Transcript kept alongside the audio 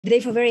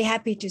Therefore, very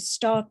happy to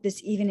start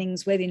this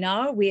evening's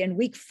webinar. We're in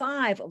week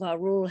 5 of our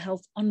rural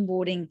health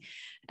onboarding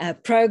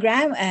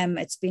program.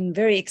 It's been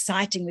very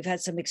exciting. We've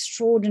had some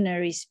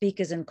extraordinary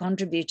speakers and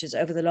contributors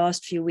over the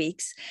last few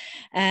weeks.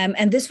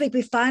 And this week,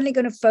 we're finally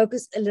going to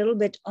focus a little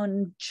bit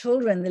on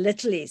children, the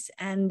littlies.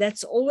 And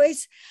that's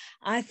always,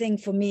 I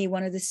think, for me,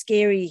 one of the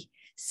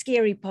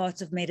scary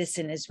parts of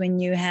medicine is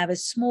when you have a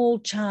small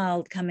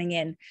child coming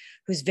in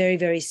who's very,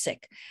 very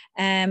sick.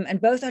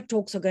 And both our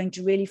talks are going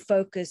to really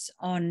focus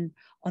on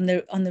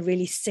the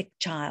really sick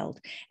child.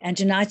 And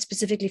tonight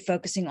specifically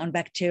focusing on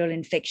bacterial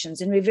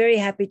infections. And we're very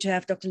happy to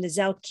have Dr.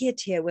 Lizelle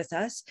Keet here with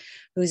us,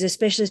 who is a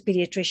specialist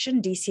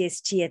pediatrician,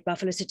 DCST at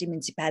Buffalo City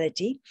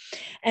Municipality.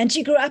 And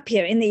she grew up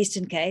here in the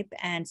Eastern Cape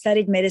and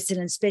studied medicine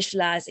and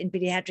specialized in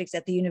pediatrics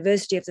at the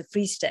University of the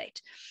Free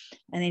State.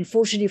 And then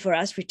fortunately for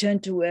us,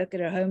 returned to work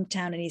at her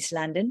hometown in East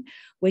London,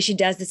 where she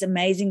does this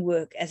amazing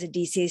work as a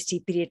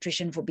DCST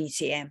Paediatrician for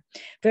BCM.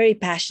 Very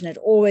passionate,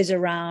 always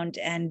around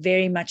and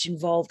very much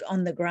involved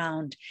on the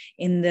ground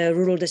in the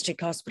rural district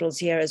hospitals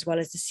here, as well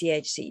as the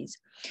CHCs.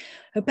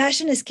 Her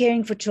passion is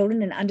caring for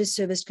children in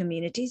underserviced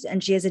communities,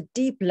 and she has a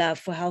deep love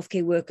for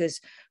healthcare workers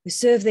who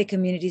serve their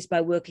communities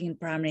by working in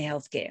primary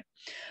healthcare.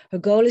 Her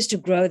goal is to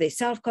grow their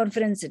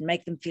self-confidence and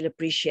make them feel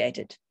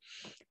appreciated.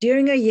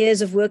 During her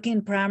years of working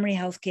in primary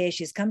healthcare,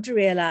 she's come to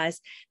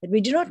realize that we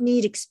do not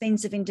need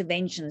expensive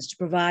interventions to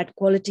provide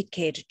quality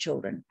care to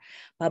children.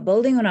 By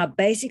building on our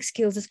basic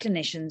skills as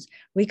clinicians,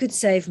 we could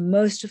save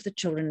most of the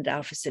children at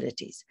our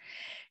facilities.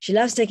 She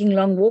loves taking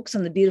long walks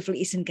on the beautiful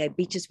Eastern Cape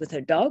beaches with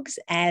her dogs,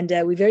 and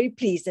we're very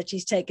pleased that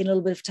she's taken a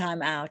little bit of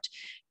time out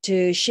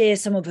to share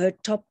some of her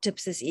top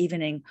tips this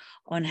evening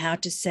on how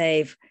to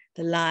save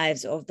the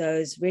lives of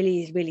those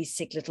really, really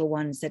sick little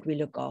ones that we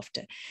look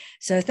after.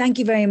 So thank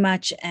you very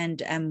much,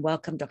 and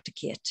welcome, Dr.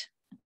 Keet.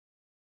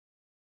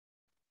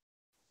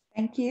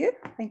 Thank you.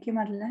 Thank you,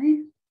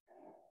 Madeleine.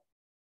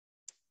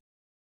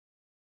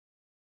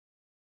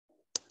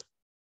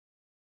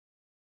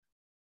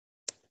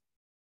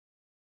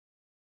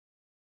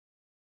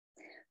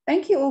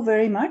 Thank you all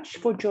very much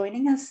for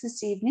joining us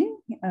this evening.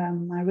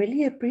 I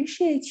really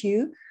appreciate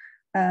you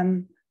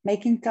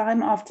making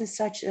time after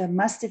such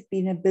must have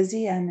been a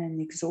busy and an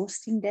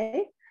exhausting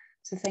day.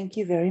 So thank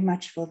you very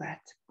much for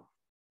that.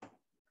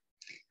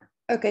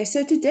 Okay,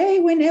 so today,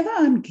 whenever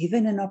I'm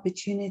given an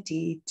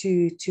opportunity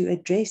to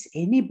address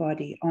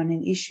anybody on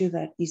an issue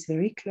that is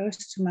very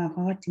close to my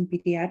heart in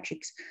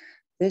pediatrics,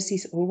 this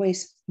is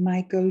always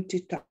my go-to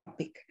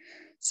topic.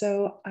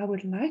 So I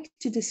would like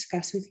to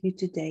discuss with you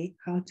today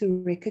how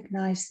to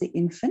recognize the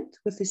infant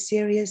with a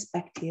serious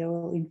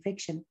bacterial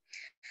infection.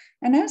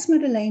 And as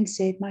Madeleine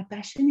said, my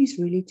passion is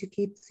really to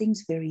keep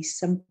things very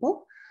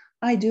simple.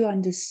 I do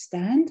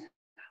understand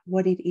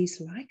what it is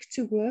like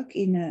to work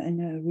in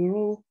a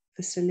rural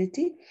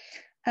facility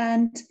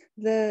and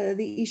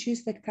the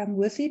issues that come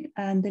with it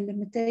and the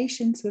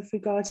limitations with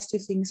regards to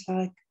things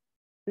like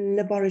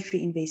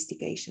laboratory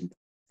investigation.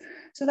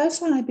 So that's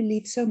why I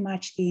believe so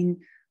much in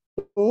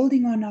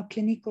building on our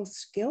clinical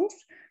skills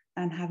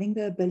and having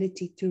the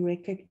ability to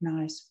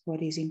recognize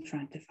what is in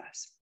front of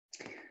us.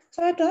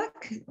 So I'd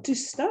like to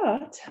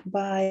start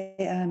by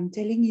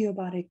telling you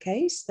about a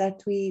case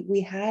that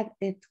we had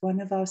at one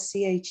of our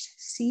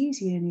CHCs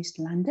here in East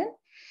London.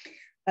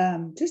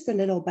 Just a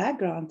little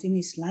background, in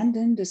East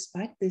London,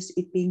 despite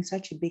it being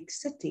such a big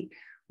city,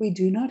 we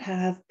do not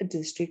have a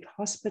district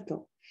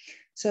hospital.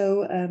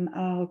 So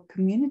our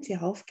community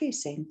healthcare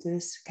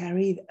centers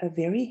carry a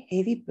very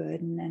heavy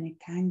burden, and it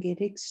can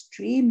get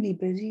extremely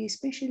busy,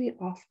 especially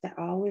after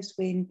hours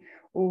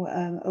or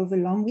over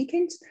long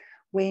weekends,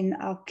 when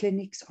our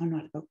clinics are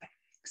not open.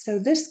 So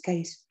this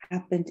case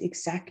happened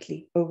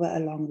exactly over a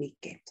long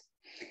weekend.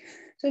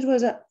 So it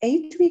was an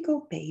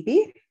 8-week-old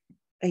baby,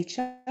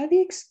 HIV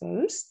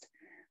exposed,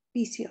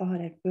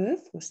 PCR at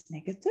birth was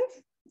negative,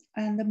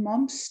 and the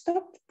mom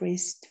stopped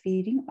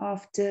breastfeeding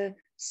after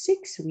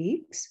 6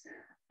 weeks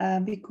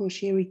because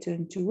she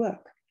returned to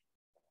work.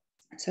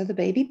 So the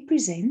baby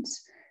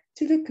presents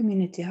to the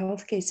community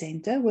healthcare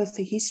center with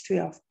a history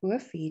of poor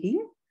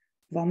feeding,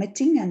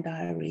 vomiting and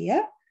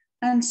diarrhea,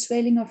 and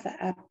swelling of the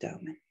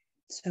abdomen.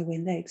 So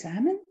when they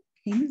examine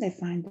him, they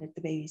find that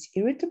the baby is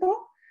irritable,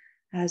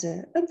 has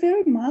a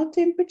very mild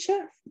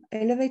temperature,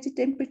 elevated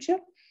temperature,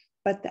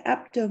 but the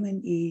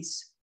abdomen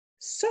is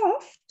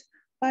soft,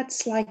 but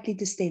slightly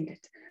distended,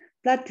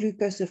 blood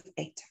glucose of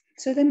 8.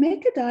 So they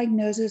make a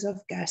diagnosis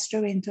of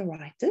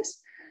gastroenteritis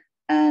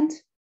and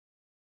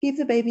give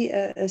the baby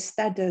a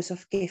stat dose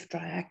of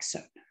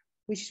ceftriaxone,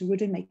 which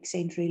wouldn't make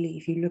sense really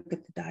if you look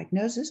at the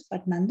diagnosis,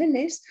 but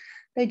nonetheless,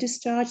 they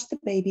discharged the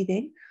baby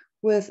then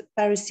with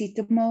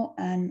paracetamol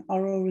and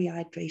oral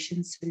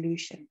rehydration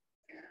solution.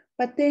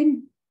 But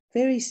then,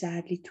 very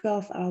sadly,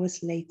 12 hours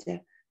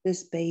later,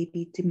 this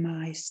baby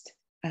demised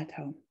at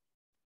home.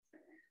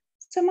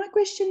 So my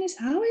question is,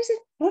 how is it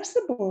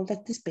possible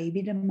that this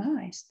baby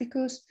demised?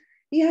 Because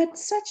he had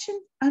such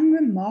an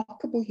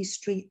unremarkable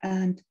history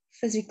and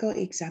physical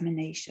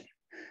examination.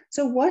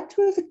 So what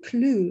were the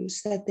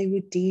clues that they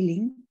were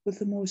dealing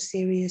with a more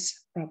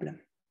serious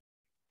problem?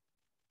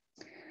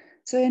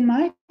 So in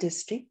my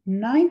district,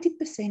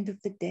 90%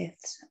 of the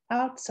deaths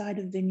outside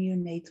of the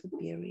neonatal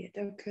period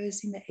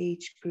occurs in the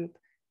age group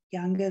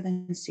younger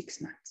than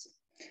 6 months.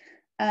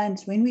 And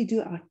when we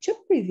do our CHIP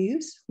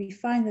reviews, we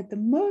find that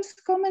the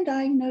most common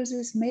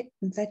diagnosis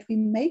that we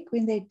make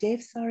when their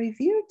deaths are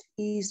reviewed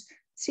is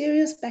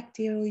serious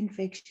bacterial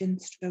infection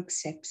stroke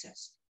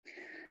sepsis.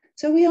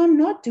 So we are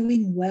not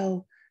doing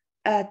well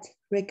at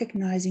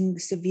recognizing the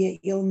severe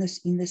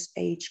illness in this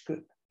age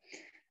group.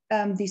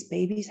 These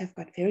babies have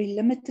got very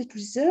limited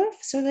reserve,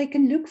 so they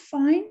can look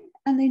fine,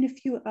 and then a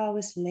few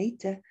hours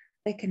later,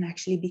 they can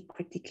actually be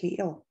critically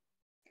ill.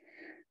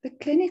 The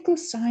clinical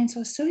signs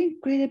are so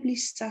incredibly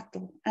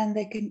subtle, and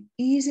they can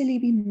easily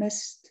be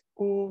missed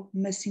or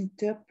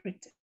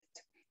misinterpreted.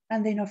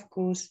 And then, of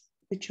course,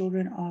 the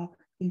children are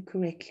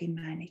incorrectly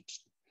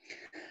managed.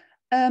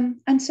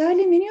 And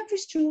sadly, many of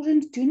these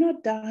children do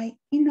not die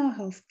in our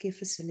healthcare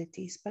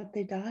facilities, but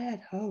they die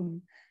at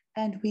home.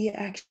 And we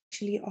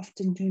actually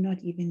often do not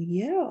even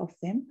hear of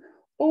them,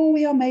 or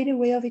we are made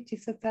aware of it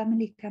if the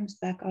family comes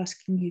back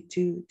asking you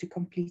to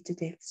complete a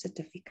death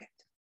certificate.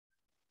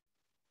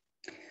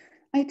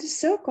 It is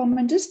so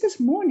common. Just this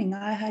morning,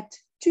 I had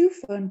 2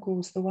 phone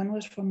calls. The one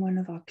was from one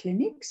of our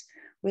clinics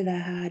where they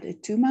had a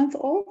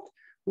 2-month-old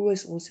who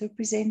was also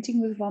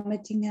presenting with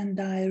vomiting and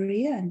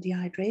diarrhea and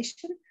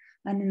dehydration,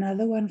 and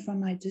another one from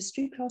my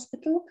district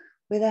hospital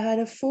where they had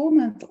a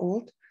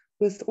 4-month-old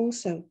with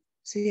also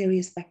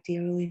serious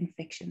bacterial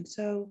infection.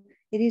 So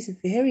it is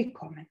very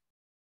common.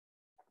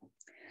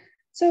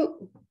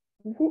 So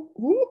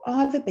who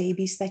are the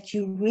babies that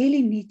you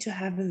really need to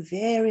have a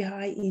very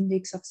high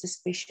index of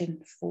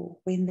suspicion for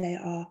when they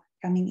are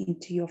coming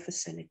into your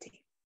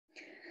facility?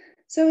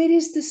 So it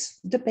is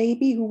the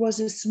baby who was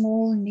a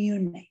small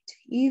neonate.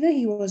 Either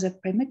he was a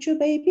premature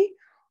baby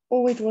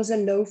or it was a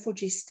low for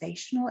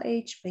gestational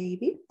age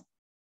baby.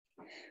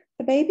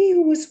 A baby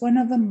who was one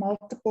of a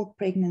multiple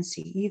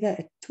pregnancy, either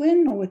a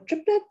twin or a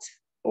triplet,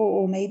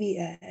 or maybe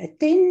a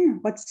 10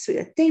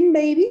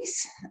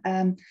 babies.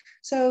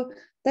 So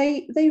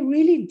they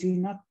really do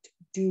not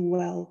do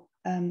well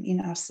in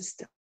our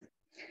system.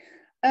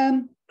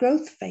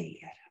 Growth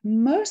failure.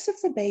 Most of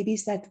the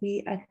babies that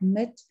we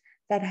admit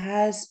that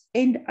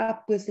end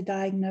up with the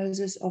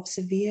diagnosis of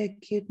severe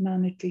acute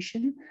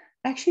malnutrition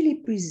actually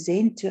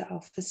present to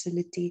our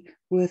facility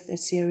with a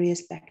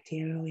serious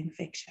bacterial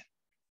infection.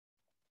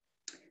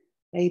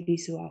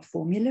 Babies who are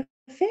formula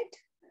fed,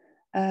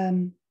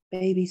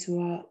 babies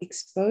who are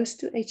exposed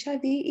to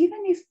HIV,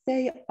 even if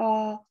they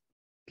are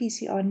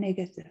PCR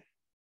negative,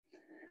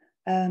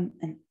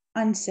 an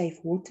unsafe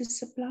water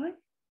supply,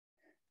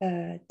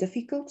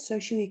 difficult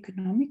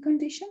socioeconomic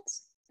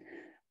conditions,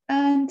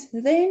 and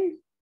then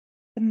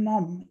the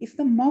mom. If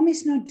the mom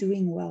is not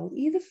doing well,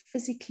 either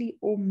physically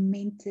or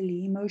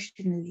mentally,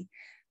 emotionally,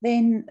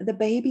 then the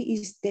baby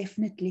is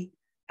definitely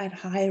at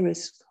high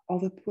risk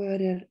of a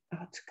poorer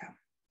outcome.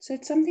 So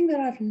it's something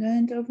that I've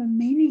learned over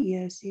many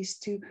years is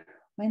to,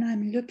 when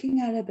I'm looking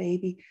at a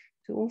baby,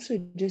 to also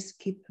just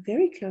keep a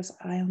very close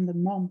eye on the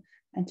mom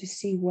and to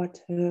see what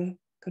her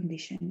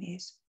condition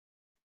is.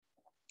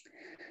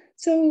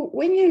 So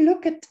when you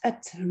look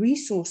at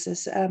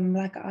resources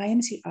like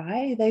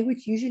IMCI, they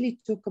would usually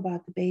talk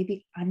about the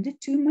baby under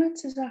 2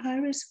 months as a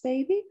high-risk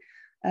baby.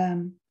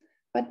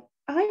 But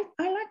I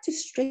like to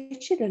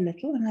stretch it a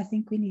little, and I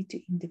think we need to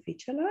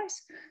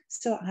individualize.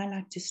 So I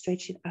like to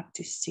stretch it up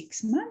to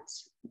 6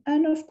 months.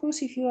 And of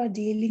course, if you are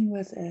dealing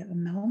with a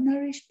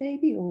malnourished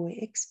baby or an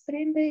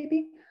ex-pregnant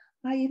baby,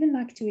 I even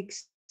like to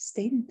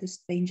extend this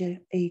danger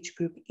age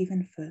group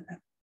even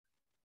further.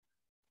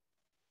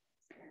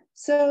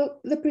 So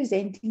the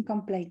presenting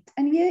complaint.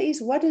 And here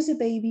is, what does a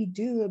baby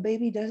do? A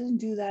baby doesn't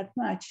do that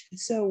much.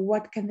 So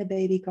what can the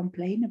baby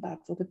complain about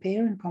or the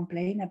parent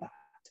complain about?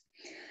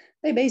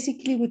 They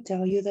basically would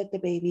tell you that the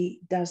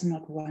baby does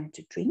not want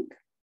to drink,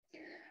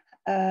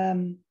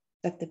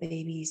 that the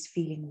baby is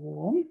feeling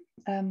warm.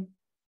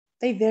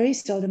 They very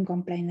seldom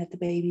complain that the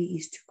baby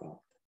is too cold,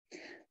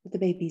 that the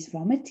baby is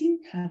vomiting,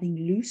 having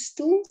loose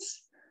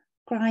stools,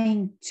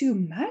 crying too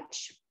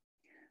much,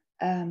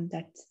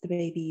 that the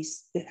baby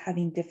is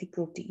having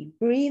difficulty in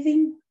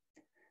breathing.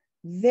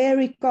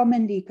 Very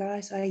commonly,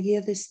 guys, I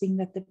hear this thing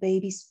that the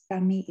baby's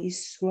tummy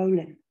is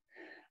swollen.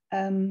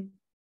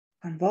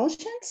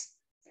 Convulsions.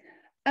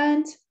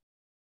 And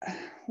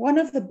one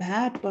of the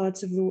bad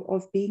parts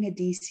of being a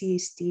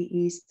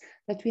DCST is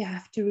that we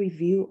have to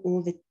review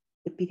all the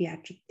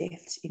pediatric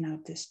deaths in our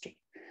district.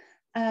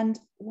 And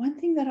one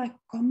thing that I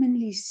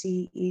commonly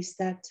see is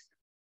that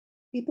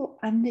people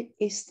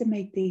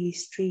underestimate the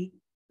history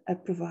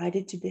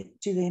provided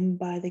to them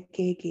by the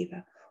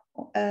caregiver.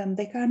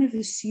 They kind of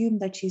assume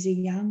that she's a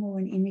young or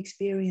an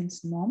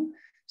inexperienced mom.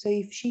 So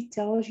if she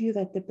tells you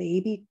that the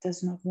baby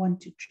does not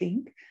want to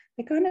drink,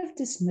 they kind of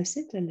dismiss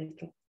it a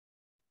little.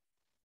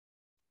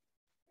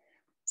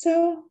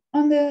 So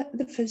on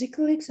the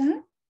physical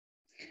exam,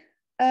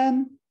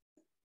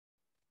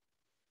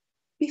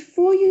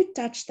 before you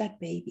touch that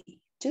baby,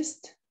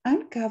 just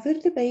uncover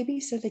the baby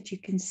so that you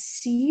can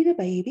see the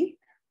baby,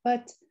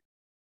 but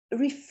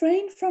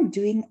refrain from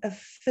doing a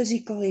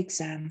physical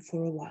exam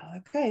for a while.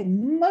 Okay,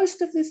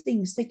 most of the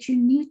things that you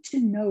need to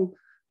know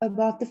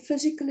about the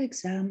physical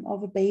exam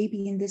of a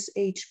baby in this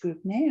age group,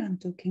 I'm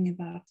talking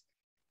about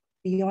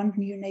beyond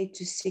neonate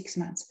to 6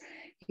 months,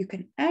 you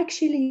can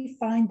actually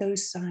find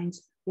those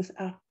signs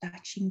without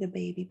touching the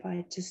baby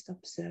by just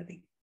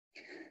observing.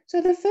 So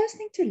the first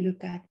thing to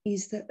look at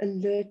is the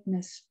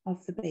alertness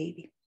of the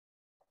baby.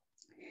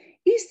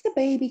 Is the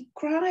baby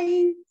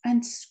crying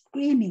and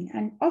screaming?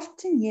 And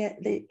often here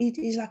it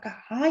is like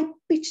a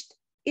high-pitched,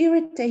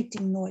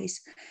 irritating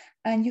noise,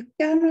 and you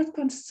cannot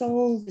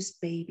console this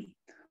baby.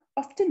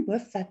 Often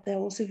with that, they're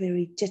also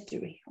very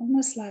jittery,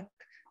 almost like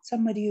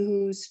somebody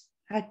who's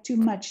had too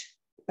much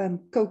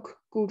Coke,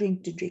 cool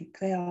drink to drink.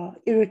 They are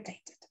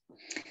irritated.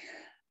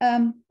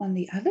 On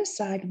the other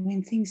side,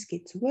 when things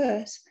get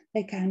worse,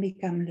 they can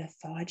become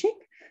lethargic,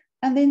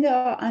 and then they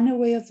are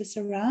unaware of the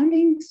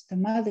surroundings, the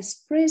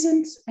mother's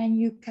presence, and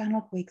you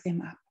cannot wake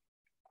them up.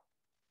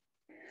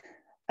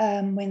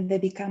 When they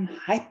become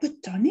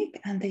hypotonic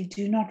and they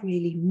do not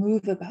really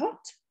move about,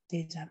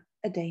 there's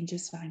a danger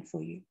sign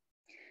for you.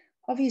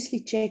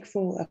 Obviously, check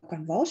for a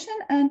convulsion,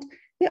 and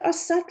there are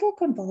subtle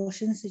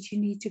convulsions that you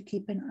need to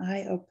keep an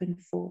eye open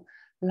for,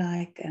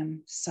 like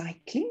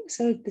cycling.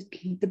 So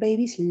the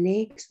baby's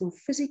legs will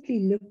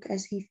physically look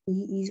as if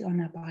he is on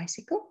a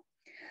bicycle.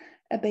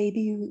 A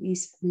baby who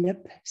is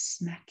lip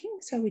smacking,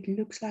 so it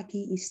looks like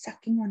he is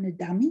sucking on a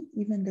dummy,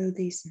 even though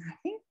there's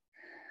nothing.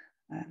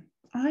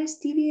 Eyes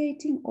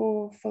deviating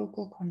or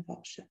focal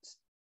convulsions.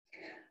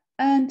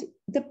 And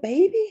the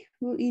baby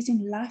who is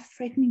in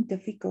life-threatening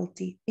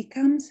difficulty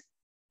becomes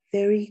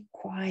very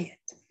quiet.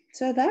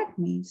 So that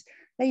means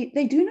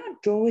they do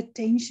not draw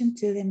attention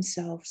to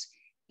themselves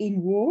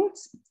in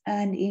wards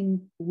and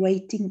in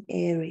waiting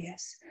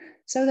areas.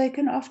 So they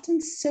can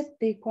often sit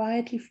there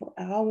quietly for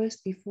hours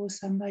before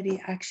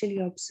somebody actually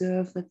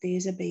observes that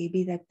there's a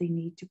baby that they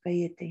need to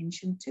pay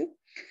attention to.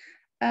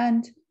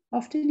 And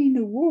often in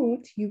the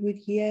ward, you would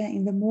hear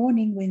in the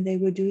morning when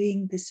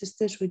the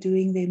sisters were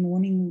doing their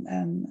morning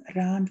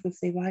round with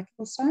their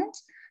vital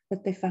signs,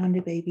 that they found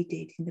a baby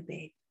dead in the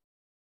bed.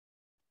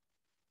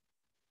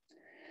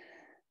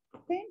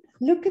 Then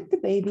look at the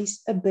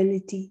baby's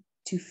ability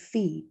to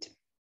feed.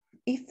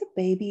 If the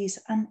baby is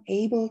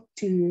unable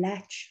to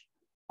latch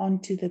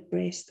onto the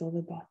breast or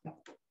the bottle,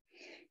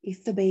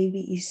 if the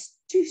baby is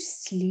too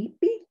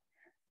sleepy,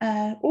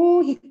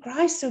 or he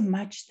cries so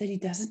much that he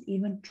doesn't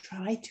even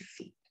try to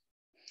feed,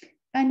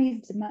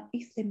 and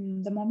if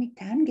the mommy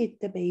can get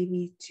the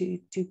baby to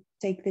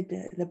take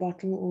the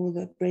bottle or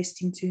the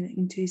breast into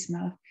his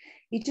mouth,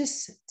 he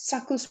just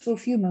suckles for a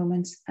few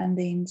moments and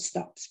then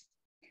stops.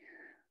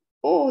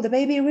 Or the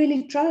baby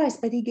really tries,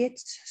 but he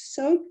gets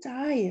so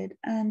tired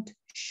and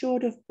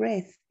short of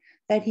breath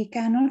that he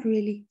cannot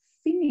really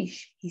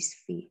finish his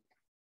feed.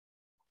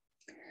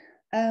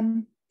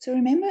 So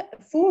remember,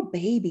 for a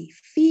baby,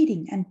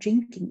 feeding and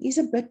drinking is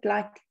a bit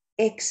like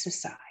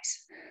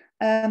exercise.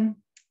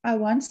 I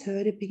once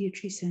heard a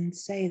pediatrician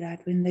say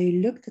that when they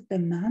looked at the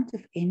amount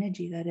of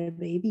energy that a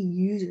baby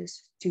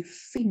uses to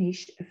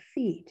finish a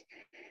feed,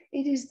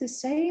 it is the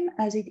same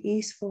as it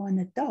is for an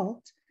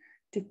adult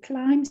to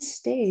climb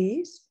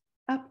stairs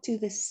up to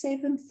the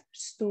 7th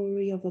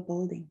story of a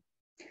building.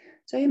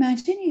 So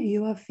imagine if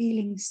you are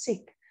feeling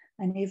sick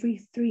and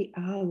every 3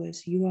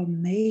 hours you are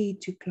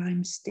made to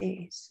climb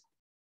stairs.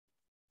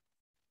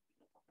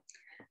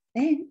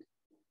 Then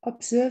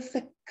observe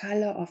the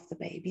color of the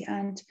baby.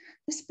 And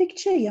this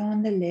picture here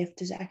on the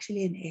left is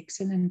actually an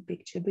excellent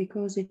picture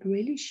because it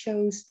really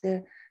shows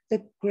the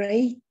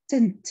gray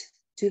tint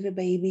to the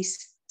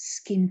baby's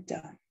skin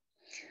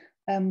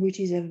tone, which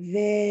is a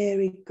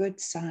very good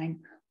sign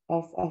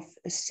of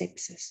a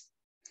sepsis.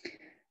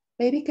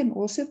 Baby can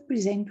also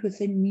present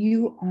with a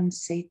new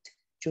onset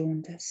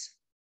jaundice.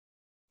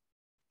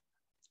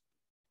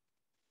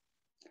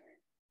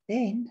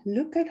 Then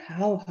look at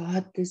how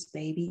hard this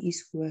baby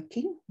is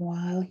working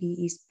while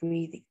he is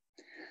breathing.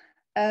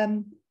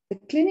 The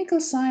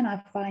clinical sign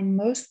I find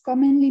most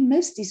commonly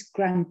missed is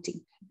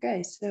grunting.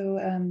 Okay,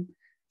 so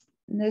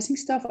nursing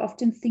staff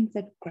often think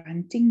that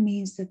grunting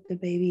means that the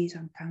baby is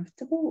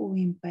uncomfortable or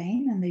in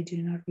pain, and they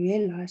do not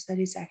realize that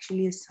it's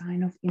actually a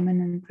sign of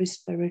imminent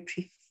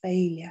respiratory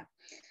failure.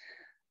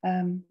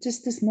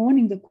 Just this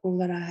morning, the call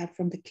that I had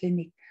from the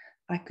clinic,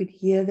 I could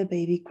hear the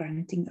baby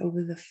grunting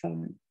over the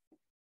phone.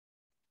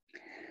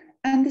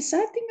 And the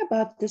sad thing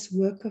about this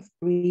work of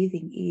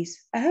breathing is,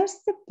 as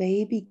the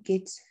baby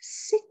gets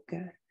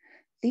sicker,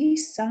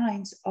 these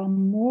signs are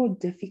more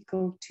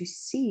difficult to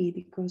see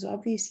because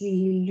obviously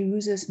he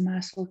loses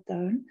muscle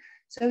tone.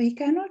 So he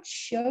cannot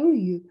show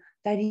you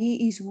that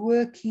he is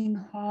working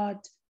hard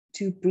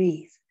to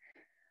breathe.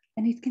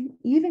 And it can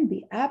even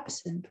be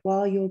absent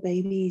while your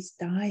baby is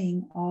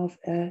dying of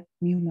a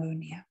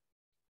pneumonia.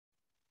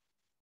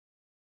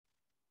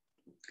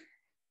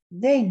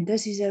 Then,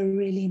 this is a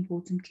really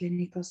important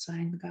clinical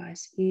sign,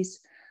 guys, is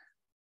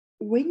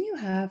when you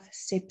have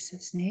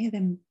sepsis,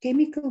 the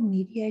chemical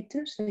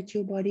mediators that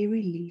your body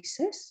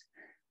releases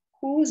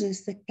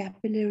causes the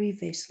capillary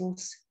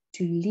vessels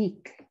to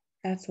leak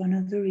That's one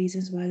of the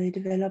reasons why they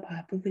develop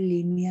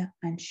hypovolemia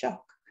and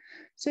shock.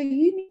 So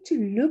you need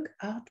to look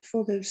out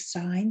for those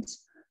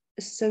signs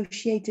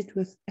associated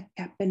with a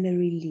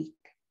capillary leak.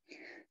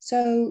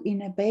 So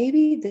in a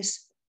baby,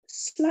 this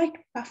slight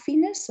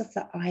puffiness of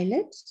the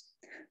eyelids,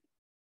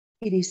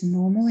 it is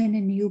normal in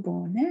a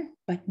newborn,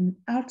 but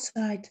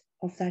outside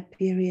of that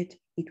period,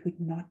 it would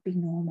not be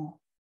normal.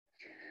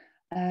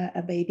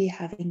 A baby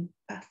having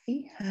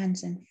puffy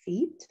hands and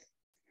feet,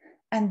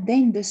 and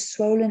then the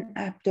swollen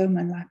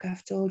abdomen, like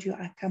I've told you,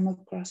 I come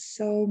across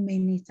so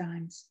many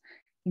times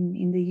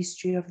in the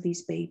history of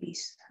these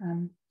babies.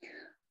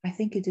 I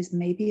think it is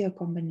maybe a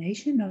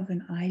combination of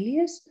an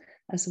ileus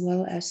as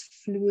well as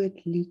fluid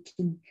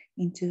leaking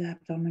into the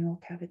abdominal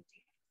cavity.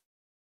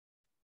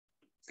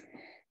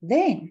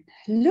 Then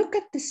look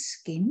at the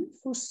skin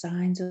for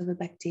signs of a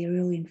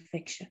bacterial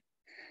infection.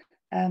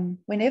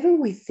 Whenever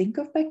we think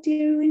of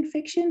bacterial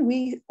infection,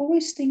 we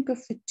always think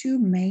of the two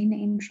main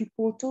entry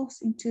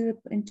portals into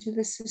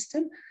the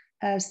system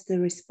as the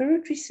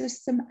respiratory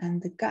system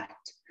and the gut.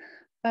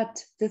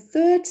 But the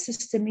third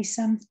system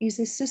is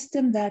a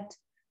system that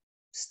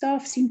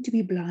staff seem to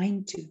be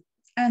blind to,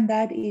 and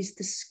that is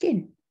the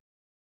skin.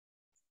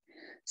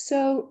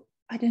 So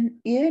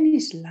here in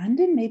East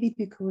London, maybe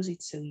because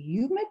it's so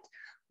humid,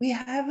 we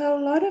have a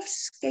lot of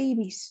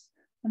scabies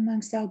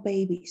amongst our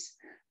babies.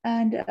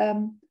 And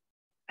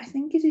I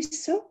think it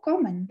is so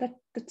common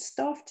that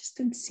staff just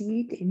don't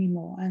see it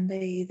anymore, and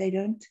they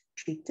don't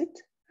treat it,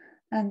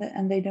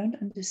 and they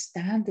don't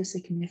understand the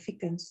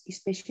significance,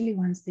 especially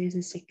once there's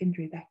a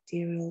secondary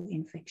bacterial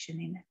infection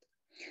in it.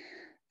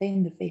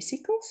 Then the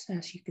vesicles,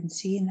 as you can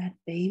see in that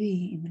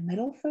baby in the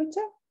middle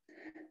photo,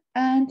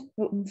 and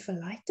the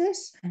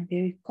omphalitis, and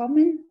very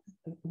common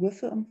with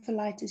the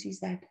omphalitis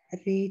is that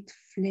red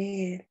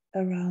flare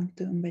around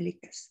the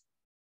umbilicus.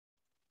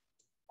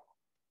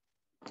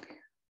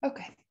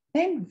 Okay.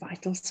 Then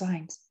vital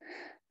signs.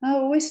 I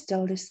always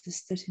tell the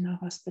sisters in our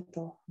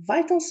hospital,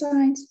 vital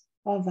signs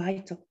are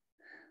vital.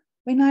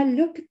 When I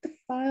look at the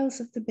files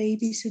of the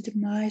baby's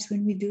demise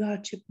when we do our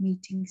CHIP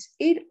meetings,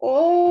 it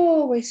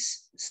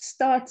always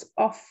starts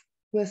off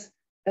with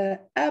an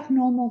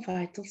abnormal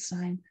vital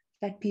sign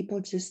that people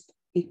just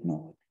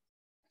ignore.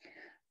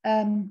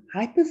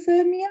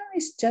 Hypothermia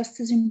is just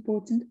as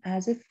important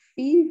as a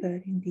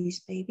fever in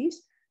these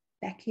babies.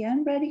 Tachya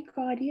and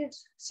bradycardia,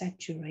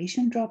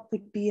 saturation drop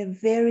would be a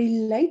very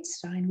late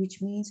sign, which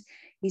means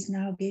he's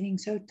now getting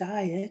so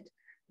tired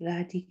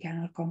that he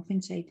cannot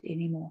compensate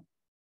anymore.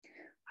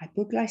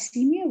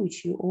 Hypoglycemia,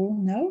 which you all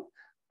know,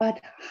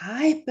 but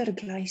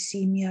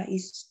hyperglycemia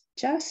is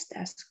just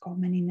as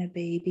common in a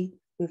baby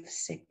with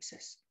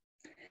sepsis.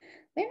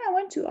 Then I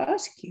want to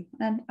ask you,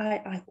 and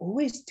I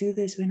always do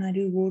this when I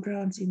do ward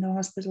rounds in the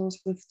hospitals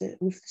with the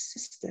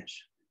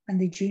sisters and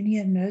the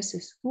junior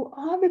nurses, who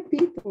are the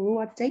people who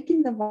are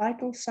taking the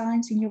vital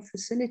signs in your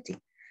facility.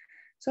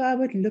 So I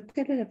would look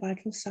at a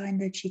vital sign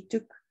that she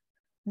took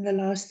in the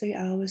last 3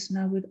 hours, and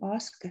I would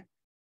ask her,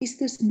 is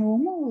this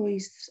normal or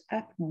is this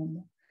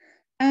abnormal?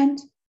 And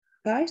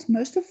guys,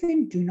 most of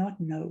them do not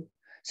know.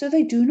 So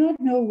they do not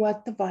know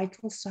what the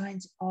vital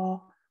signs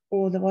are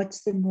or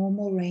what's the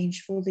normal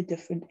range for the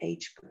different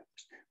age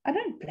groups. I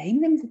don't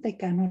blame them that they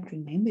cannot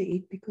remember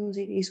it, because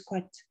it is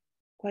quite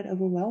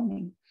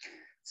overwhelming.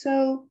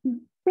 So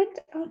print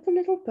out a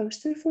little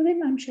poster for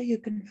them. I'm sure you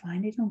can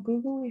find it on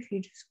Google if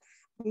you just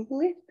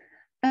Google it,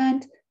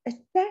 and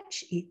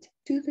attach it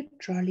to the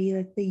trolley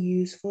that they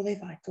use for their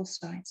vital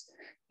signs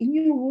in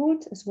your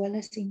ward as well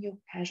as in your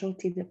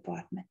casualty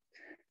department,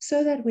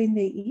 so that when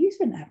there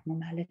is an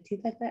abnormality,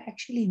 that they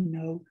actually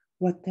know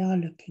what they are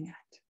looking at.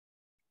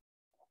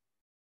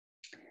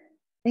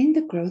 Then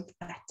the growth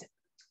pattern.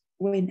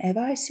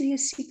 Whenever I see a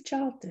sick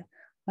child,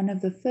 one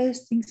of the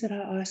first things that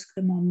I ask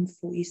the mom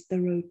for is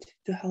the Road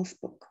to Health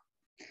book.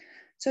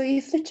 So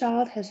if the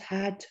child has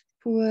had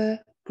poor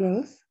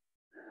growth,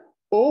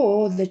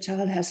 or the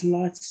child has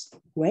lost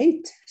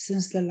weight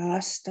since the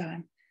last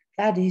time,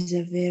 that is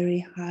a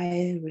very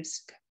high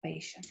risk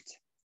patient.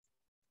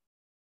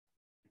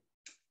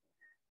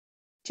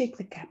 Check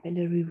the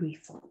capillary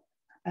refill.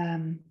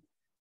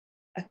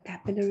 A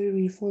capillary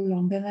refill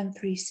longer than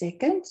 3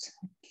 seconds,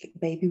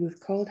 baby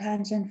with cold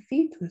hands and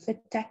feet with a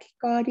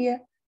tachycardia,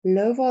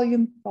 low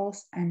volume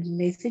pulse, and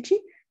lethargy,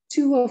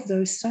 2 of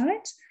those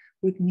signs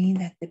would mean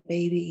that the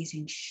baby is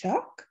in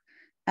shock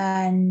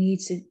and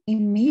needs an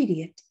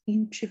immediate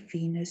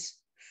intravenous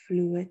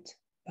fluid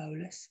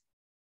bolus.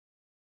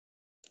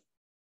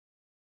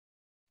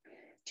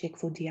 Check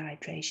for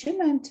dehydration,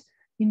 and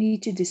you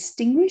need to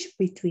distinguish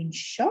between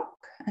shock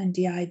and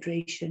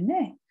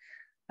dehydration.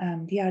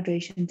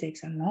 Dehydration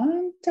takes a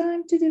long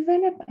time to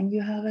develop, and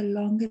you have a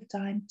longer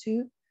time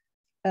to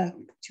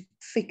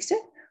fix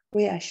it,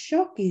 whereas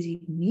shock is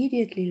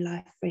immediately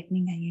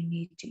life-threatening and you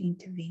need to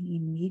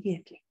intervene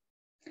immediately.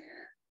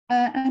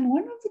 And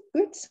one of the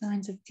good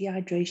signs of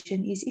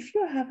dehydration is if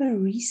you have a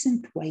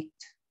recent weight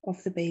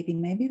of the baby.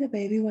 Maybe the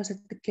baby was at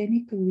the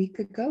clinic a week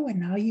ago and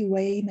now you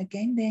weigh him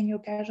again there in your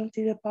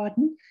casualty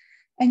department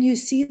and you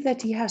see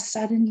that he has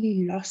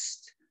suddenly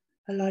lost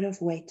a lot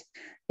of weight.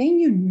 then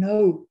you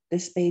know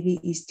this baby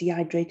is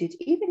dehydrated,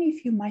 even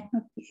if you might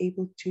not be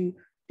able to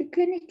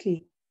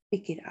clinically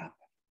pick it up.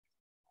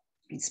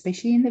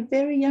 Especially in the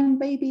very young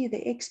baby,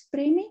 the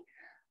ex-preemie,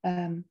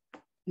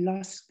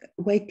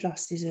 weight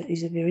loss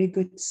is a very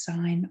good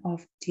sign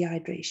of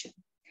dehydration.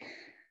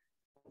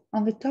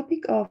 On the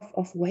topic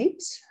of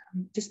weights,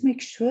 just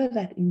make sure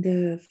that in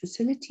the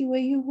facility where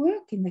you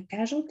work, in the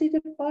casualty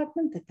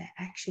department, that they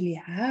actually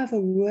have a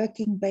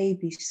working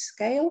baby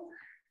scale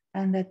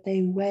and that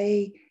they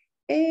weigh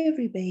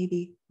every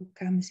baby who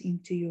comes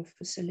into your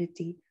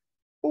facility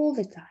all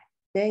the time,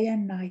 day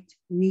and night,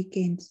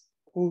 weekends,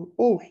 or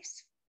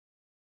always.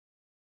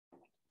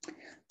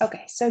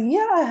 Okay, so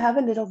here I have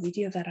a little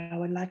video that I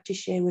would like to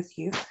share with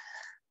you.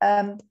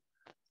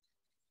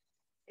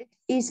 It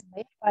is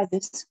made by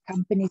this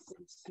company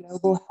called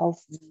Global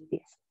Health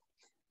Media.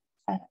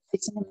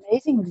 It's an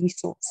amazing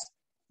resource,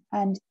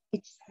 and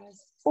it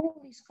has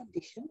all these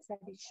conditions that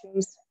it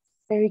shows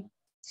very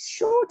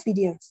short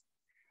videos.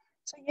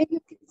 So here you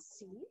can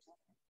see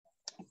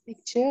a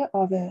picture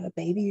of a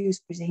baby who's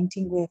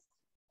presenting with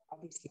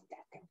obviously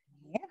that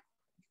here.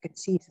 You can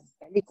see his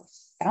umbilical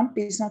stump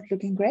is not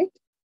looking great.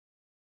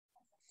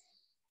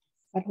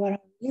 But what I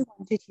really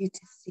wanted you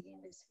to see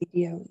in this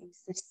video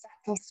is the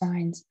subtle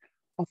signs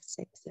of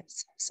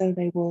sepsis. So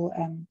they will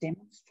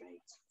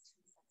demonstrate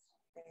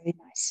very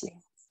nicely.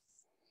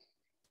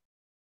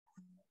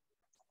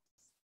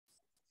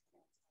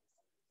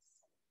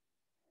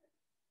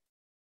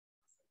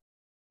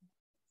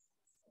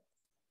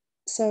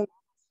 So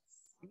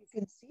you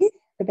can see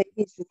the baby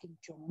is looking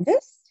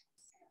jaundiced,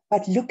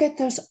 but look at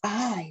those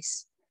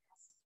eyes.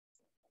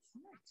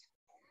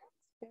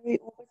 Very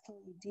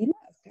orbital edema,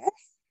 okay.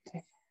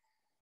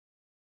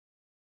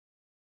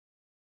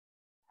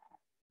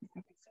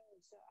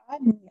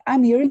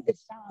 I'm hearing the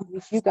sound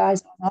which you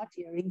guys are not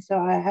hearing, so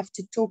I have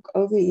to talk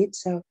over it,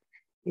 so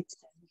it's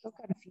a little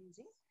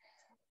confusing.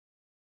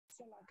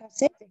 So like I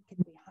said, there can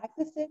be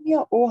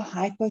hypothermia or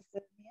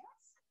hypothermia.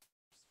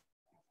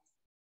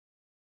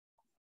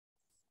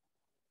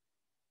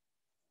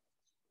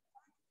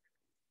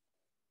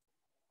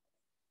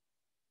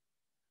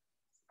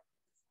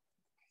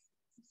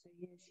 So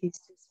here she's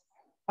just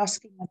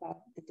asking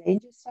about the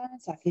danger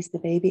signs, like is the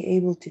baby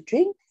able to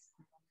drink?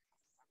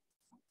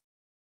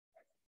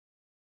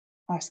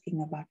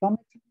 Asking about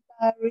vomiting,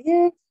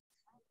 diarrhea,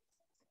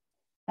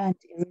 and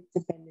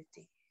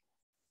irritability.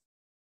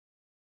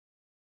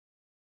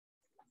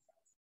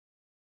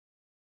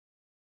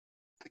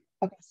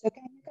 Okay, so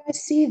can you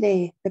guys see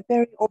there the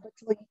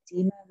periorbital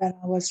edema that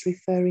I was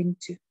referring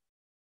to?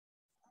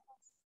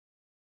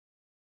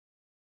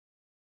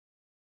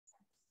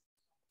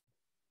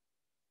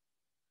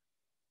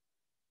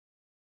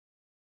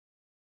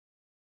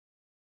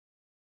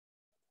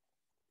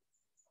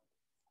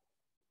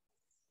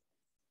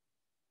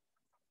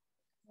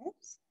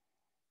 Yes.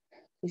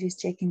 So she's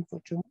checking for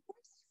jaundice,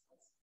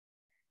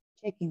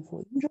 checking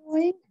for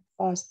indrawing,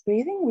 fast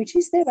breathing, which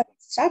is there, but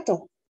it's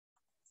subtle.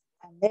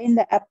 And then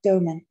the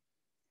abdomen.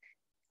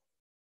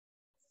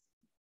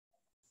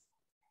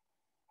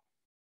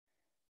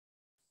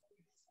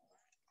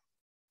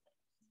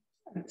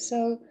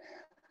 So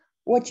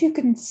what you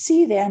can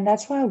see there, and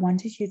that's why I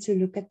wanted you to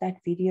look at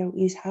that video,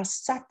 is how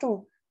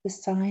subtle the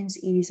signs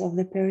is of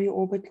the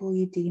periorbital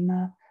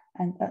edema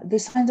and the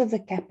signs of the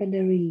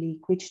capillary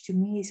leak, which to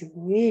me is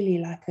really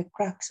like a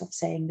crux of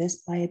saying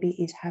this baby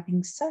is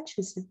having such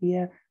a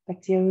severe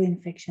bacterial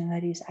infection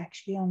that is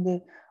actually on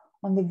the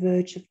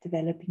verge of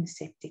developing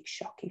septic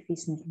shock if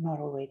he's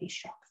not already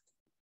shocked.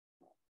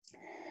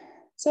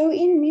 So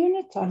in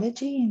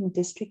neonatology, in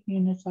district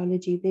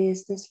neonatology,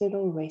 there's this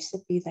little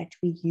recipe that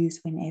we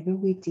use whenever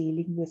we're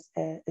dealing with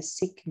a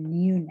sick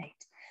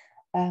neonate.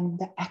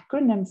 The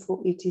acronym for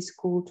it is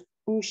called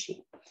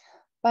USHI.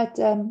 But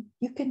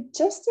you can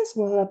just as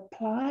well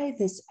apply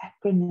this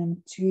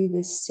acronym to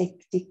the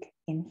septic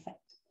infant.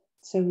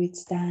 So it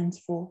stands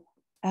for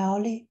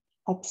hourly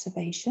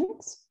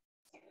observations.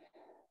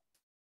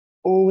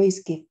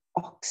 Always give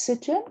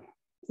oxygen,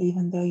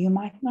 even though you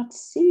might not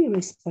see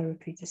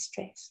respiratory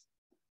distress.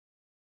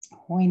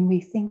 When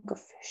we think of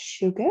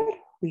sugar,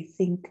 we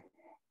think,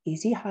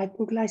 is he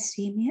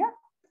hypoglycemic?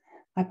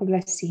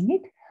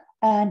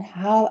 And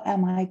how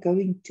am I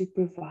going to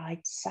provide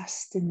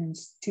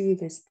sustenance to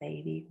this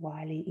baby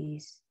while he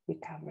is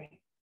recovering?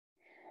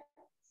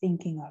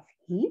 Thinking of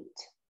heat.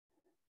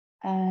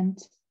 And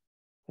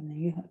when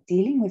you're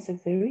dealing with a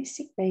very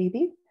sick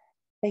baby,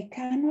 they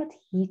cannot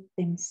heat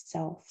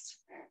themselves.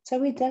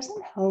 So it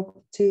doesn't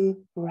help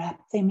to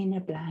wrap them in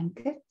a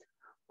blanket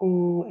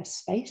or a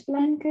space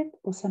blanket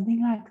or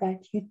something like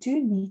that. You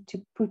do need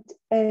to put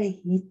a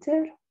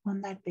heater on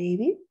that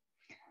baby.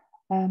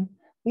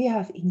 We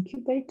have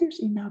incubators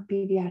in our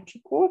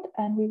pediatric ward,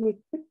 and we would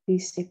put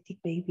these septic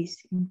babies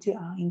into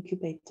our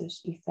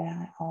incubators if they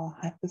are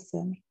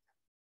hypothermic.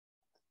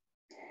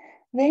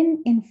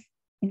 Then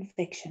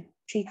infection.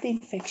 Treat the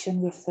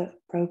infection with the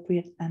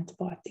appropriate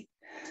antibiotic.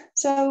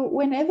 So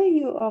whenever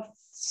you are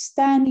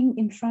standing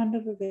in front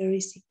of a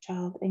very sick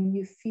child and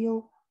you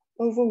feel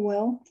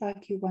overwhelmed,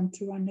 like you want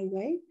to run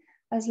away,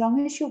 as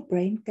long as your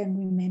brain can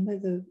remember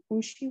the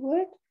Ushi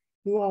word,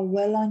 you are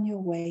well on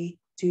your way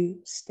to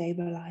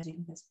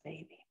stabilizing this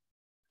baby.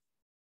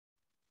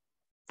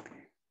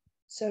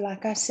 So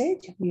like I said,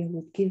 we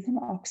would give him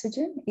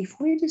oxygen. If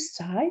we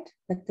decide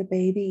that the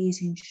baby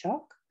is in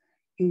shock,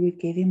 you would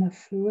give him a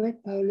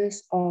fluid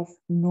bolus of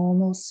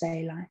normal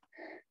saline.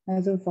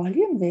 Now the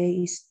volume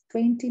there is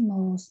 20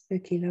 mL per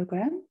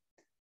kilogram,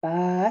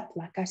 but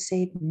like I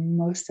said,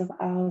 most of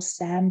our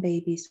SAM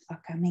babies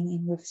are coming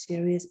in with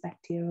serious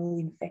bacterial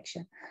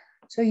infection.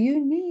 So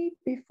you need,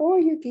 before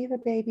you give a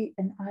baby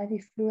an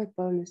IV fluid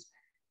bolus,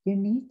 you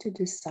need to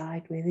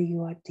decide whether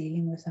you are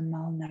dealing with a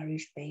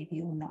malnourished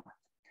baby or not.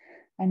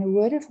 And a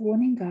word of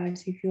warning,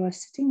 guys, if you are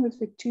sitting with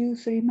a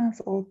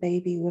 2-3-month-old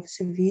baby with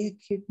severe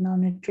acute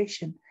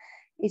malnutrition,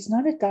 it's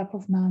not a type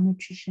of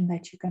malnutrition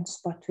that you can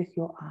spot with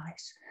your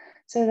eyes.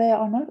 So they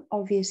are not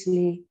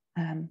obviously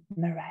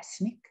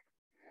marasmic.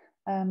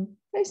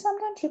 They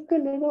sometimes look a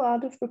little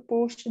out of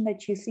proportion,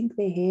 that you think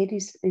their head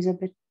is a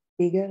bit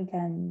bigger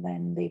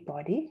than their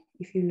body,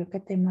 if you look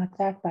at them like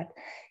that. But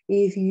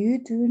if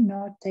you do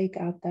not take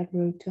out that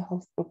Road to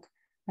Health book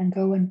and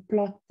go and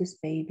plot this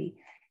baby,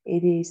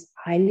 it is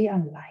highly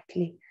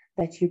unlikely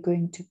that you're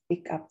going to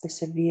pick up the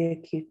severe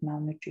acute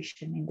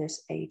malnutrition in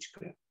this age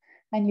group.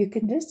 And you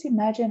can just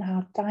imagine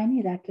how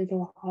tiny that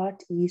little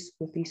heart is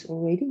with his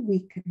already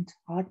weakened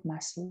heart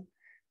muscle.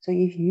 So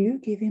if you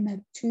give him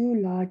a too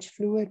large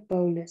fluid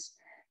bolus,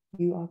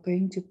 you are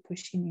going to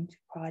push him into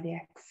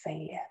cardiac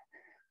failure.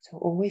 So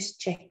always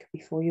check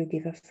before you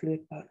give a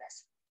fluid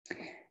bolus.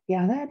 The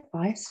other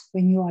advice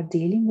when you are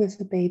dealing with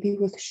a baby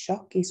with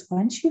shock is,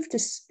 once you've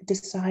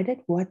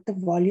decided what the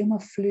volume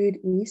of fluid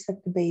is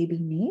that the baby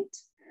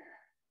needs,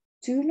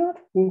 do not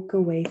walk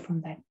away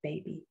from that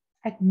baby.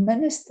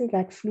 Administer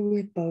that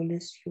fluid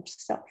bolus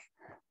yourself.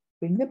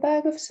 Bring the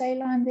bag of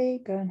saline there,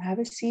 go and have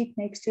a seat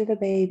next to the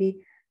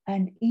baby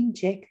and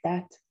inject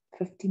that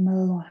 50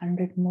 ml or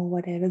 100 ml,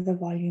 whatever the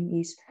volume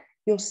is,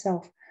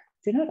 yourself.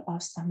 Do not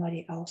ask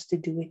somebody else to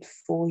do it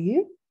for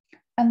you.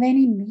 And then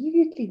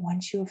immediately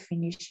once you're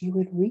finished, you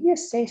would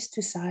reassess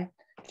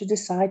to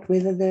decide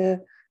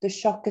whether the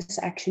shock is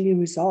actually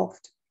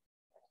resolved.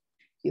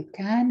 You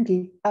can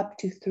give up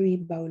to 3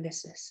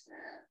 boluses.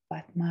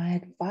 But my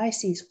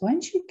advice is,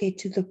 once you get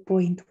to the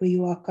point where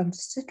you are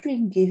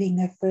considering giving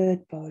a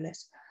 3rd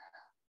bolus,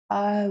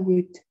 I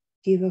would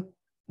give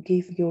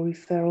your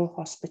referral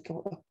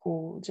hospital a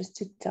call just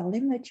to tell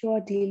them that you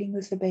are dealing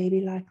with a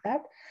baby like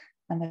that,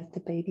 and that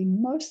the baby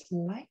most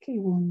likely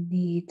will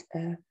need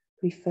a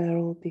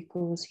referral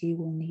because he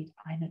will need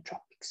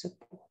inotropic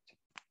support.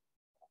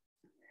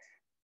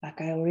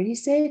 Like I already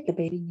said, the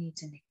baby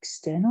needs an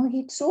external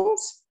heat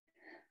source,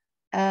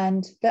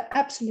 and the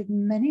absolute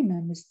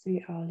minimum is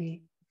 3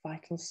 hourly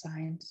vital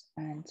signs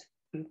and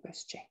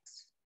glucose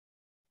checks.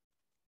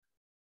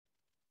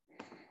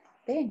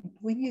 Then,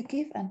 when you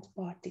give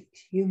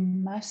antibiotics, you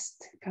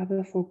must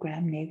cover for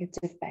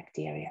gram-negative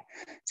bacteria.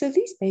 So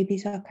these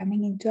babies are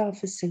coming into our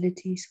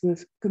facilities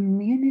with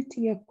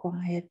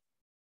community-acquired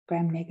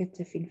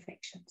gram-negative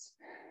infections.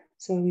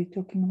 So we're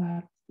talking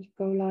about E.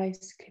 coli,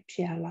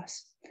 Klebsiella.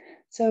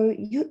 So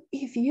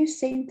if you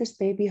send this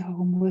baby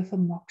home with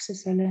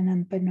amoxicillin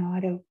and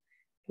Panado,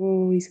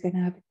 he's going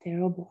to have a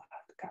terrible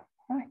outcome,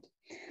 right?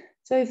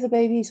 So if the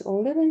baby is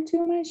older than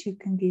 2 months, you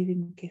can give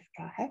him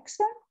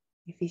ceftriaxone.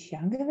 If he's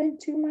younger than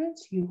 2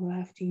 months, you will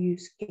have to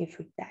use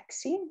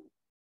ceftriaxone.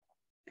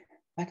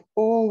 But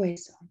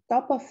always on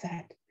top of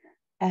that,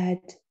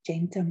 add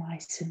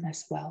gentamicin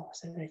as well,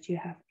 so that you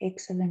have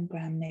excellent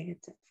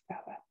gram-negative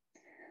cover.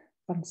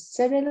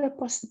 Consider the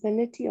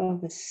possibility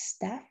of a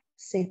staph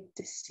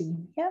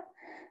septicemia,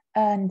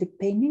 and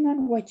depending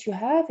on what you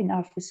have in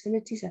our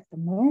facilities at the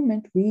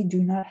moment, we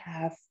do not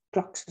have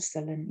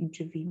cloxacillin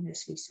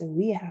intravenously, so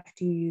we have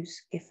to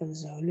use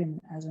cefazolin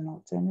as an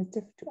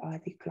alternative to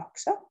IV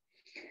cloxa.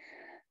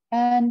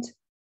 And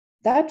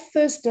that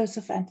first dose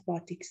of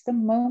antibiotics, the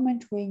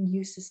moment when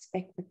you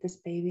suspect that this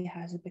baby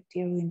has a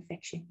bacterial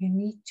infection, you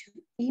need to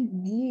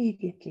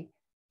immediately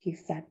give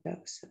that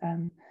dose.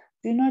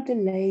 Do not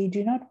delay,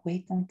 do not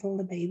wait until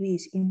the baby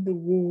is in the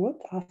ward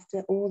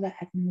after all the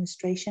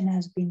administration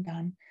has been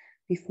done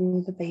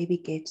before the baby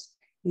gets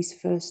his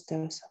first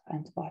dose of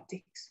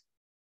antibiotics.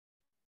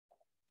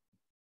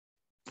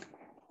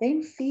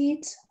 Then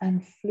feeds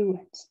and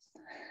fluids.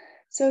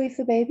 So if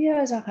the baby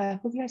has a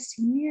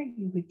hypoglycemia,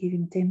 you would give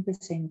him 10%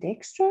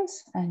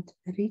 dextrose and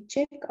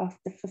recheck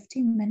after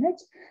 15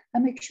 minutes,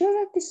 and make sure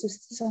that the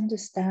sisters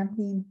understand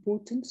the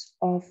importance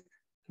of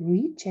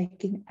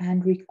rechecking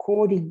and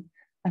recording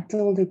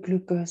until the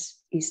glucose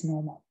is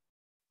normal.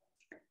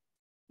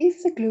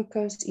 If the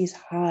glucose is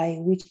high,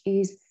 which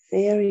is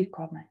very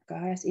common,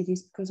 guys, it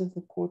is because of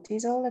the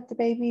cortisol that the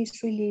baby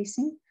is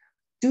releasing.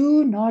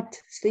 Do not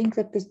think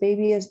that this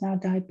baby has now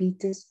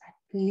diabetes.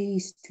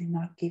 Please do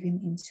not give him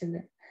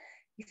insulin.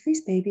 If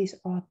these babies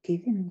are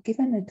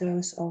given a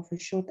dose of a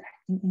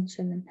short-acting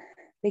insulin,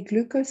 their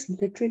glucose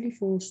literally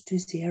falls to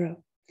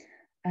 0.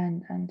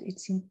 And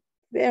it's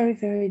very,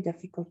 very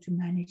difficult to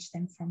manage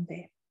them from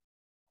there.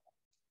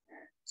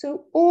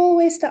 So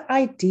always the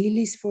ideal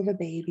is for the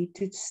baby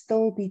to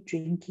still be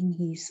drinking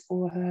his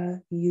or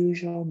her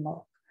usual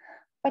milk.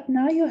 But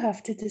now you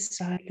have to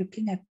decide,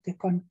 looking at the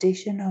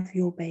condition of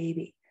your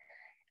baby.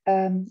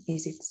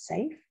 Is it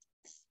safe?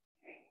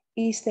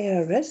 Is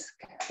there a risk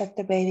that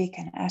the baby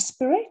can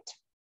aspirate?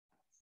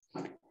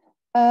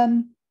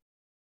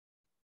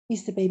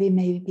 Is the baby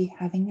maybe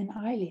having an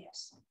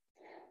ileus?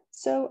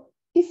 So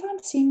if I'm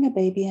seeing a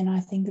baby and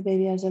I think the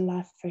baby has a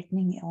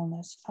life-threatening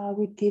illness, I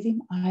would give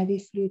him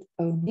IV fluid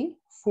only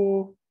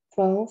for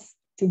 12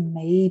 to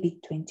maybe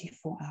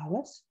 24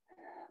 hours.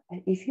 But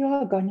if you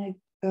are going to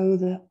go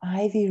the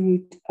IV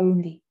route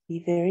only,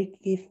 be very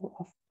careful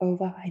of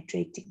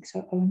overhydrating.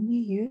 So only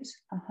use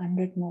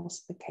 100 ml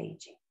per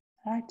kg,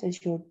 right,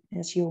 as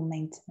your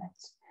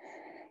maintenance.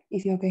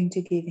 If you're going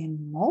to give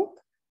him milk,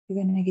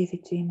 you're going to give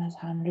it to him as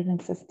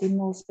 150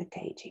 ml per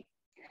kg.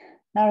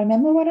 Now,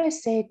 remember what I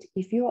said,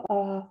 if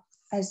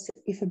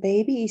a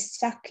baby is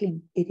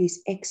suckling, it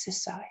is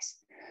exercise.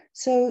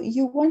 So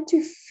you want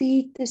to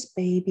feed this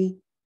baby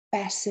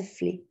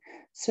passively.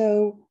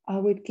 So I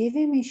would give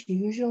him his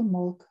usual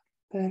milk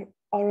per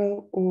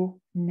oral or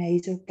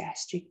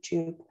nasogastric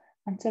tube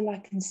until I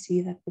can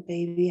see that the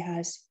baby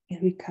has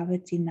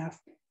recovered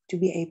enough to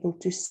be able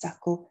to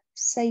suckle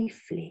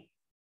safely.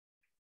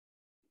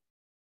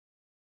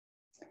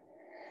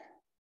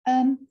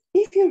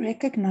 If you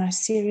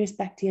recognize serious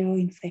bacterial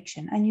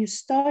infection and you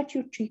start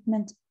your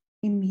treatment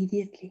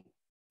immediately,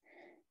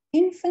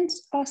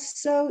 infants are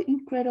so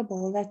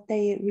incredible that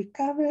they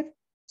recover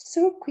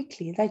so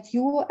quickly that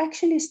you will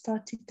actually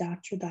start to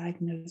doubt your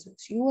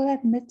diagnosis. You will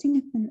admit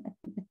it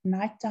at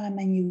nighttime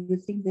and you will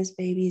think this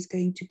baby is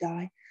going to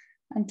die.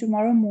 And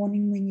tomorrow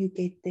morning when you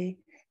get there,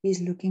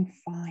 he's looking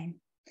fine.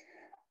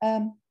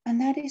 And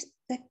that is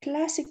the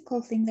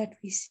classical thing that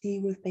we see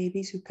with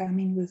babies who come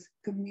in with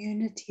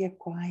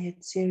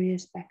community-acquired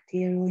serious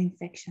bacterial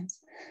infections.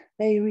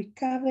 They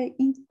recover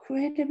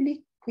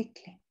incredibly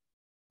quickly.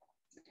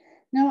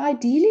 Now,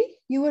 ideally,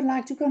 you would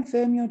like to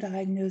confirm your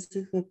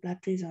diagnosis with blood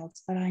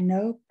results, but I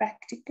know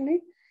practically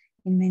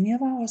in many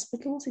of our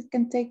hospitals, it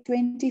can take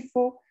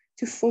 24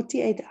 to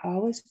 48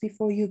 hours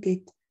before you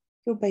get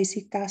your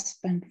basic cusp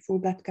and full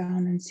blood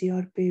count and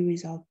CRP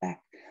result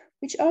back,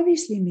 which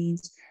obviously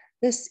means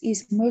this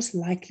is most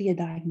likely a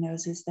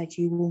diagnosis that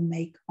you will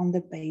make on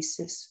the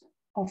basis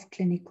of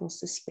clinical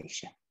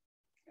suspicion.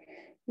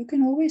 You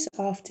can always,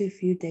 after a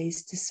few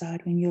days,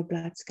 decide when your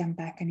bloods come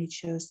back and it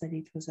shows that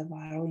it was a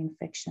viral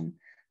infection,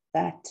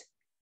 that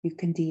you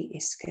can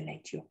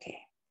de-escalate your care.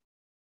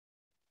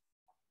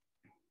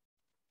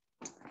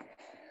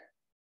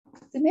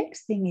 The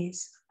next thing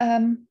is,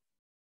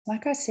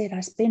 like I said,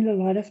 I spend a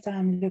lot of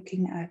time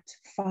looking at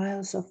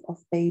files of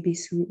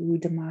babies who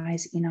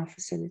demise in our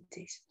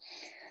facilities.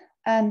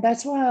 And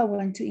that's why I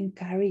want to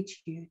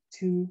encourage you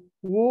to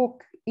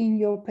walk in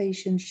your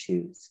patient's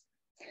shoes.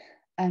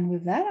 And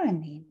with that, I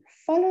mean,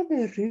 follow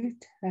the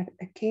route that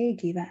a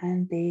caregiver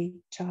and their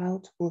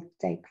child will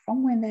take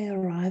from when they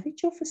arrive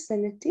at your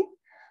facility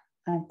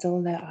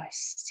until they are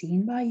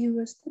seen by you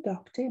as the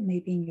doctor,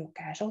 maybe in your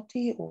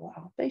casualty or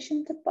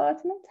outpatient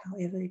department,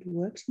 however it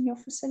works in your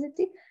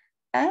facility,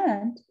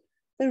 and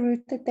the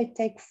route that they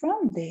take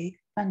from there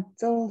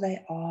until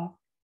they are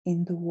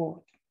in the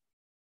ward,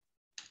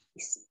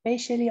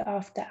 especially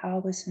after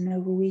hours and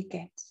over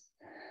weekends.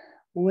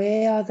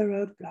 Where are the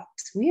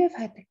roadblocks? We have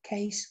had a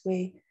case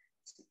where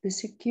the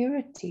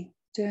security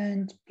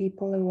turned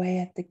people away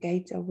at the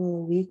gate over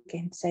a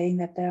weekend, saying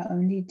that they're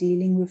only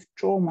dealing with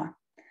trauma.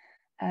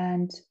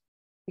 And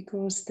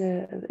because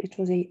it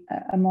was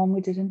a mom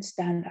who didn't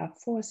stand up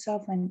for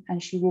herself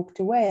and she walked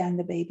away and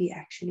the baby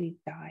actually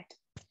died.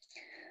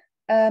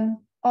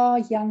 Are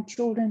young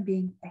children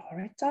being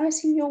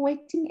prioritized in your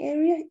waiting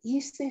area?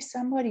 Is there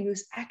somebody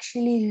who's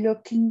actually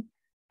looking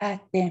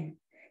at them?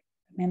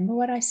 Remember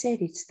what I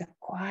said, it's the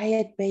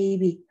quiet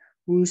baby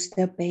who's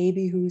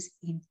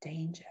in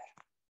danger.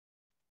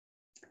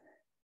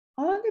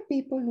 Are the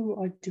people who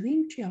are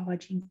doing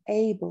triaging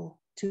able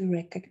to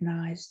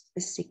recognize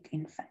a sick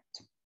infant?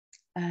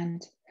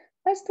 And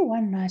that's the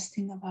one nice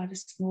thing about a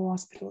small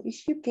hospital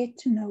is you get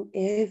to know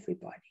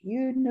everybody.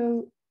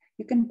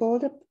 You can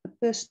build up a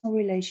personal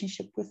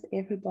relationship with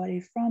everybody,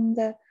 from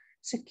the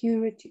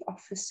security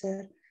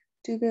officer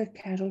to the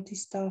casualty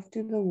staff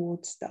to the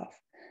ward staff,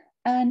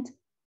 and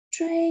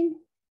train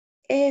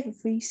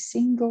every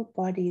single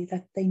body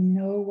that they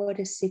know what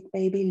a sick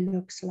baby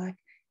looks like.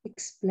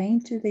 Explain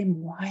to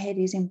them why it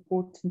is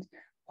important,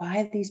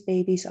 why these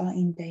babies are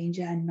in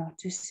danger, and not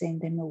to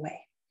send them away.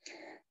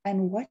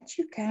 And what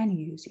you can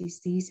use is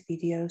these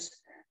videos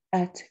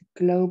at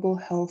Global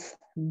Health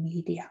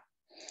Media.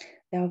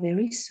 They are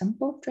very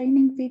simple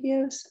training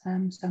videos.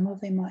 Some of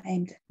them are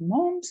aimed at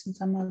moms and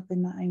some of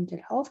them are aimed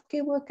at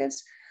healthcare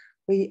workers.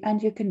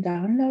 And you can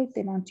download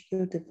them onto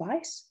your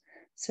device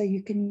so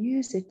you can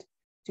use it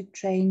to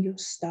train your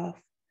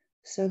staff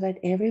so that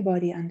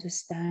everybody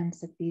understands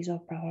that these are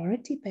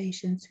priority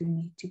patients who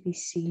need to be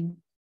seen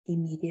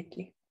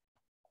immediately.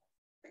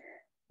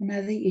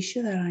 Another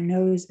issue that I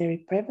know is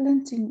very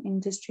prevalent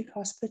in district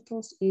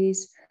hospitals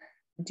is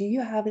Do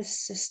you have a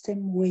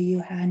system where you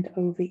hand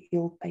over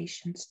ill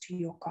patients to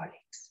your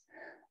colleagues?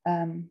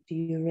 Do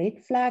you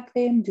red flag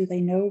them? Do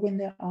they know when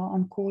they are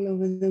on call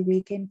over the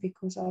weekend?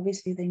 Because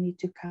obviously they need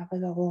to cover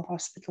the whole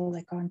hospital.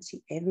 They can't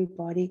see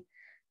everybody.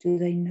 Do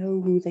they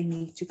know who they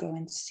need to go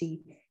and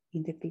see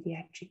in the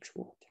pediatrics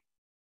ward?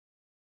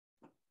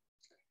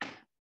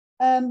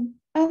 And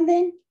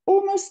then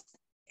almost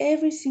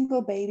every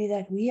single baby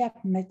that we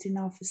admit in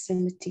our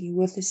facility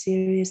with a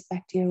serious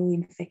bacterial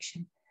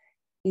infection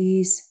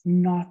is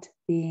not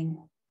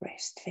being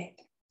breastfed.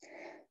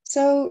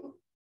 So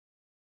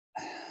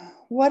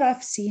what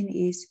I've seen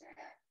is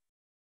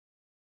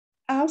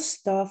our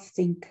staff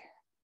think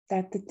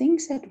that the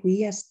things that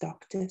we as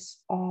doctors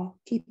are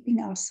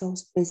keeping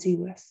ourselves busy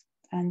with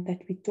and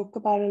that we talk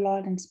about a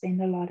lot and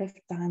spend a lot of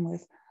time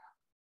with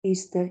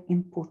is the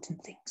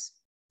important things.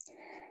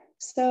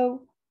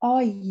 So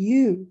are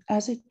you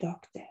as a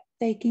doctor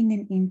taking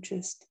an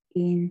interest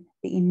in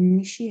the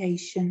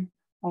initiation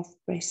of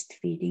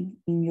breastfeeding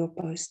in your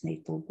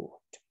postnatal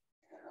ward?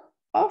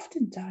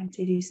 Oftentimes,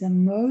 it is the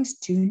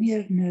most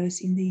junior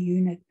nurse in the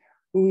unit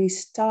who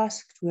is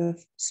tasked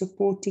with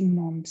supporting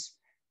moms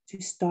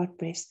to start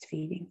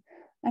breastfeeding.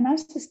 And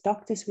us as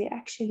doctors, we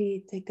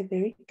actually take a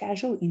very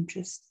casual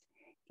interest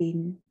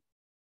in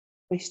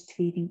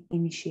breastfeeding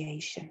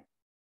initiation.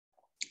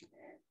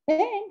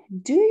 Then,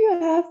 do you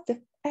have the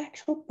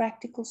actual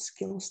practical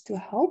skills to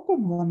help a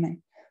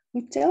woman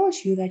who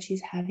tells you that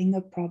she's having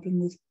a problem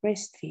with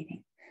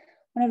breastfeeding?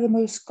 One of the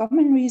most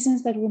common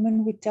reasons that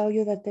women would tell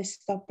you that they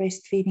stop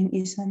breastfeeding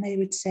is when they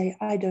would say,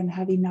 I don't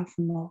have enough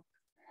milk.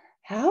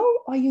 How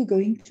are you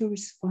going to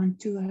respond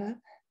to her?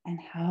 And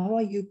how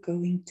are you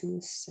going to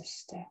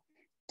assist her?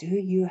 Do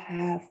you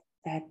have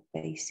that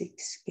basic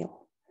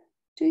skill?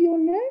 Do your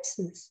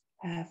nurses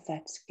have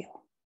that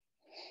skill?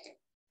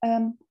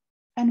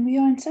 And we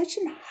are in such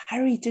a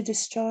hurry to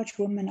discharge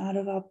women out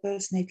of our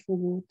postnatal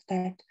ward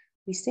that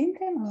we send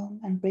them home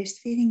and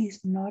breastfeeding is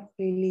not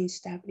really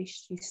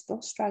established. She's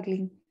still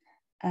struggling.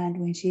 And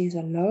when she is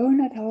alone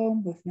at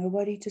home with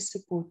nobody to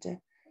support her,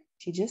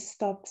 she just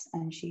stops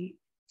and she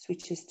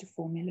switches to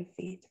formula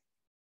feed.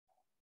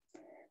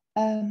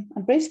 And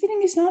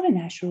breastfeeding is not a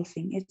natural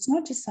thing. It's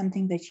not just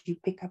something that you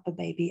pick up a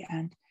baby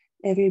and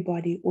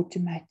everybody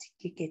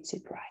automatically gets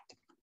it right.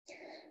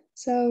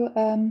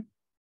 So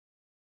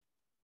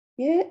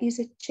here is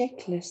a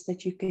checklist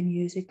that you can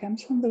use. It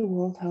comes from the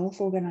World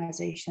Health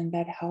Organization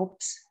that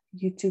helps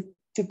you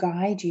to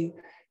guide you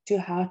to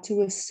how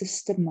to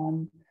assist a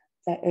mom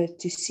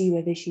to see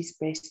whether she's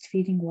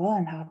breastfeeding well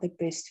and how the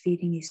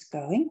breastfeeding is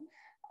going.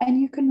 And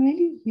you can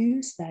really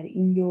use that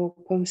in your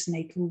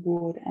postnatal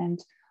ward.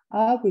 And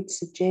I would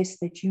suggest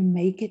that you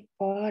make it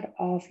part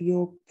of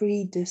your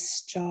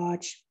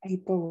pre-discharge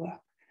paperwork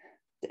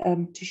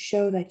to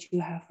show that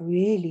you have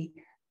really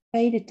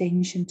paid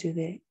attention to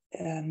the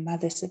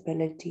mother's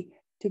ability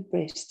to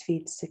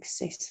breastfeed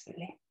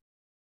successfully.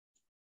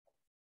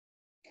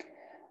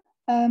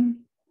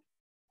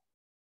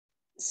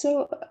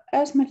 So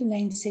as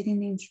Madeleine said in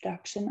the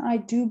introduction, I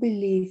do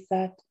believe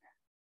that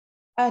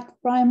at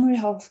primary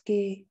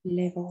healthcare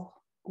level,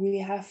 we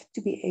have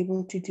to be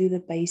able to do the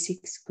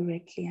basics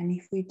correctly. And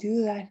if we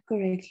do that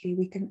correctly,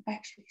 we can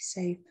actually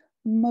save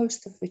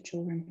most of the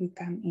children who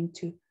come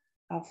into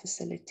our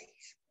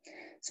facilities.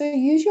 So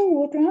use your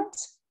ward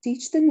rounds,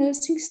 teach the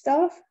nursing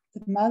staff,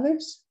 the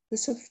mothers, the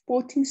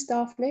supporting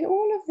staff, let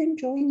all of them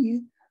join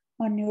you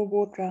on your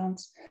ward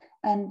rounds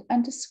and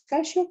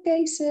discuss your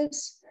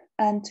cases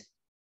and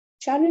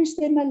challenge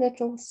them a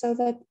little so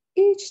that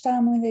each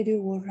time when they do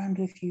a ward round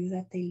with you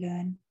that they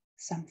learn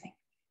something.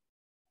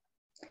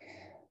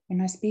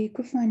 When I speak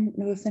with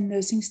the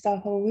nursing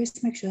staff, I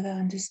always make sure they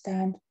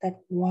understand that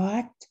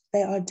what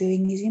they are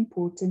doing is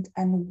important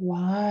and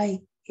why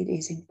it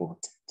is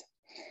important.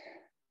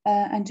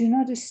 And do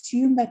not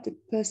assume that the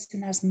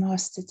person has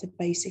mastered a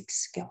basic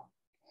skill.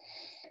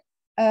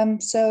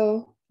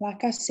 So,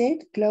 like I said,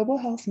 Global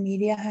Health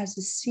Media has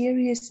a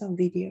series of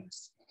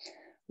videos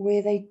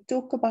where they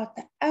talk about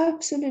the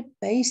absolute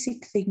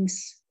basic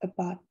things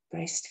about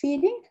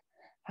breastfeeding,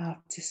 how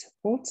to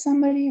support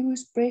somebody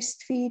who's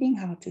breastfeeding,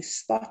 how to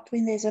spot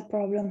when there's a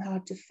problem, how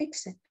to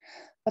fix it.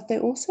 But they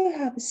also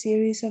have a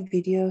series of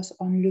videos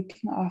on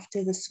looking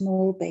after the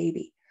small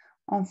baby,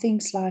 on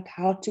things like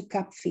how to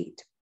cup feed.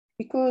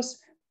 Because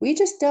we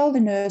just tell the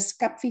nurse,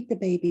 cup feed the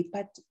baby,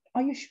 but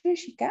are you sure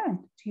she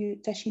can?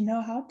 Does she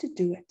know how to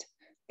do it?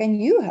 Can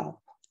you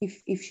help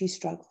if she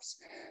struggles?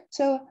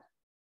 So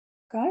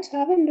guys,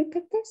 have a look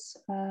at this.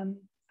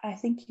 I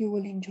think you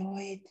will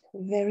enjoy it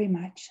very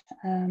much.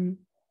 And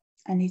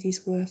it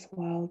is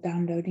worthwhile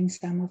downloading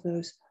some of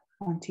those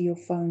onto your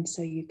phone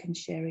so you can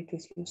share it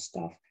with your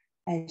staff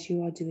as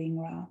you are doing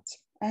rounds.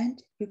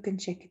 And you can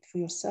check it for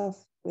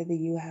yourself whether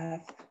you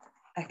have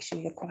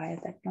actually acquired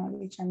that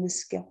knowledge and the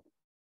skill.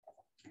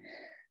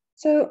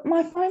 So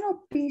my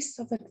final piece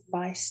of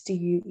advice to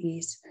you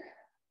is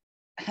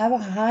have a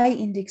high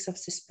index of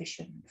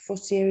suspicion for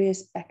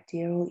serious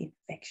bacterial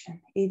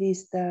infection. It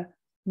is the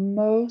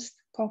most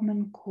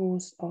common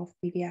cause of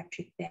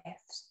pediatric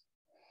deaths.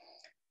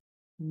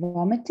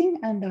 Vomiting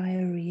and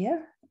diarrhea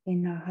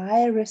in a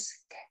high risk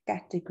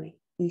category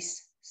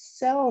is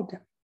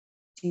seldom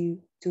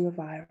due to a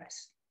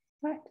virus,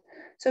 right?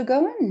 So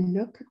go and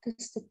look at the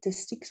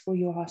statistics for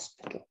your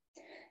hospital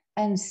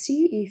and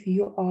see if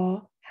you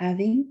are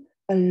having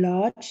a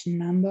large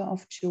number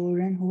of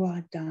children who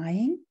are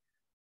dying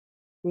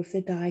with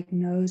the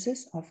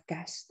diagnosis of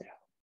gastro.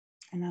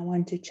 And I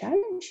want to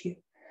challenge you,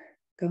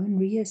 go and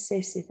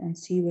reassess it and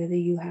see whether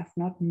you have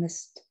not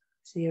missed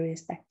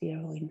serious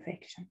bacterial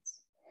infections.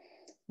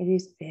 It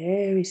is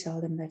very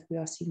seldom that we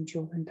are seeing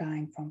children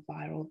dying from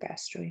viral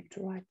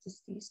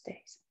gastroenteritis these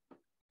days.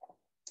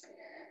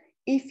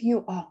 If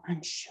you are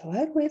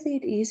unsure whether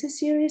it is a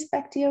serious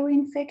bacterial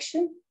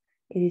infection,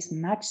 it is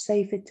much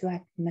safer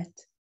to admit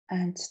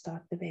and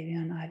start the baby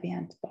on IV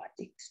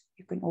antibiotics.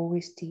 You can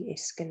always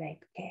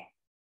de-escalate care.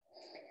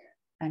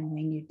 And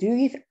when you do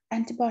give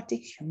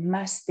antibiotics, you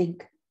must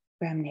think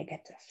gram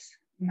negatives,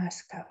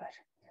 must cover.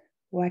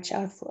 Watch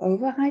out for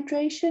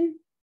overhydration.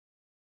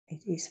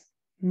 It is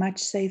much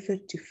safer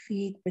to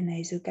feed the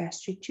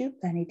nasogastric tube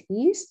than it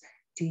is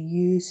to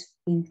use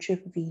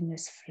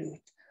intravenous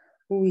fluid.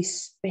 Or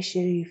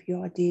especially if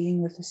you are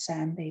dealing with a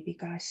SAM baby,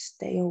 guys,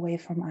 stay away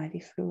from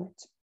IV fluid.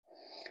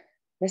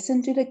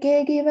 Listen to the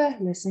caregiver,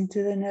 listen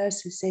to the nurse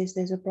who says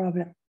there's a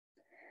problem.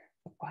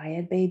 The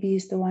quiet baby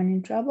is the one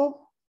in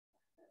trouble.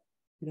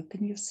 Look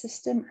in your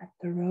system at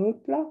the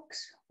roadblocks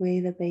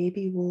where there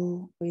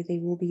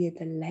will be a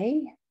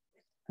delay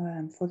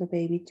for the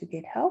baby to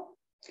get help.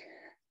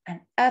 And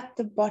at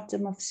the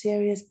bottom of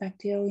serious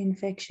bacterial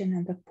infection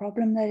and the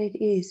problem that it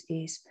is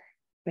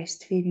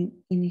breastfeeding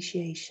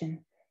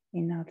initiation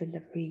in our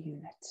delivery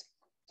unit.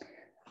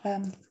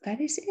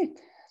 That is it.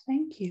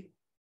 Thank you.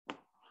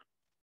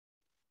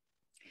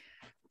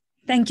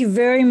 Thank you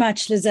very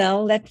much,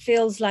 Lizelle. That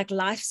feels like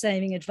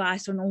life-saving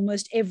advice on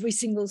almost every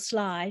single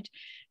slide.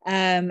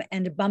 And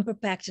a bumper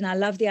packed. And I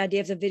love the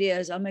idea of the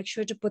videos. I'll make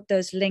sure to put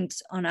those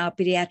links on our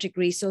pediatric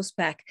resource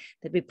pack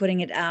that we're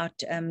putting it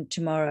out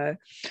tomorrow.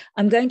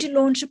 I'm going to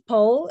launch a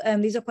poll.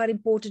 These are quite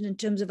important in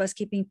terms of us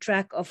keeping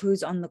track of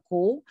who's on the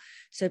call.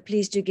 So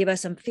please do give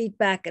us some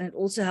feedback. And it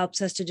also helps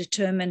us to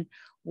determine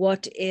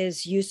what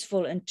is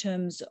useful in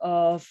terms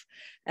of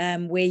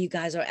where you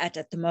guys are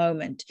at the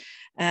moment.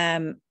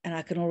 And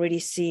I can already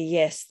see,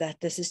 yes,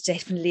 that this is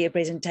definitely a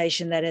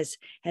presentation that has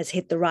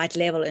hit the right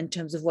level in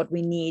terms of what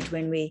we need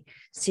when we're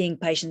seeing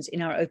patients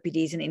in our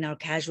OPDs and in our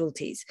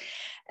casualties.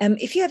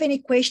 If you have any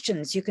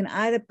questions, you can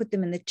either put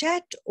them in the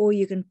chat or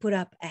you can put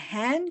up a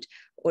hand,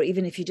 or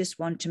even if you just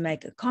want to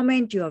make a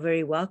comment, you are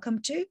very welcome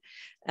to.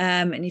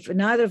 And if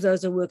neither of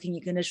those are working,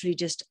 you can literally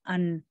just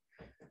unmute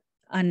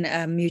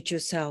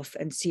yourself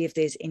and see if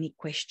there's any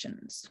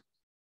questions.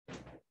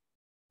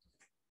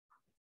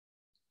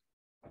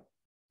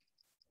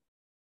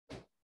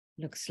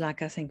 Looks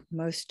like I think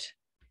most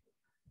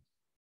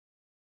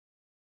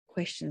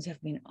questions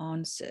have been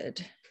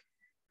answered.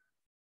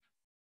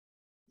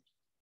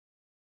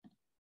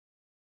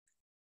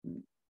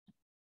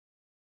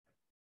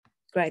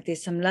 Great,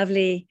 there's some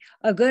lovely,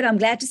 oh good, I'm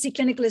glad to see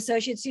clinical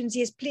associate students.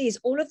 Yes, please,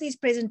 all of these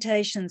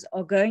presentations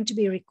are going to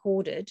be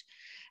recorded.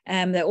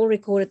 They're all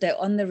recorded, they're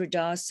on the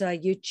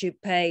Rudasa YouTube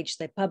page,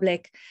 they're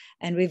public,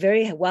 and we're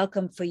very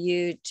welcome for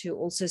you to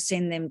also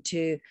send them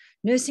to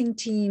nursing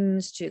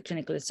teams, to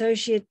clinical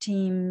associate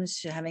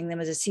teams, to having them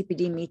as a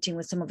CPD meeting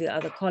with some of your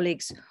other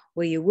colleagues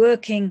where you're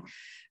working.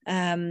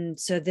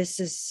 So this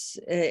is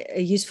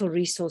a useful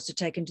resource to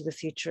take into the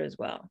future as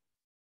well.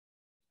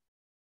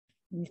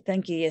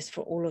 Thank you, yes,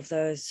 for all of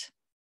those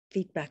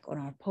feedback on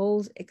our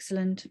polls,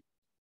 excellent.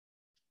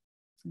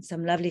 And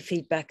some lovely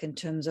feedback in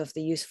terms of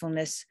the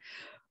usefulness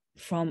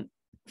from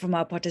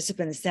our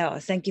participants now.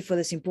 Thank you for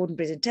this important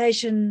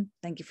presentation.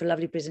 Thank you for a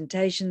lovely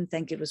presentation.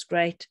 Thank you, it was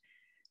great.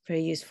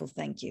 Very useful,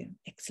 thank you,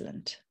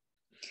 excellent.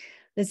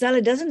 Lizelle,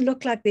 it doesn't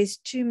look like there's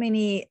too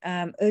many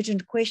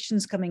urgent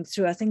questions coming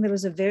through. I think there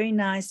was a very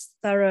nice,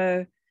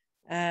 thorough,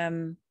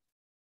 going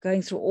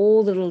through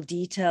all the little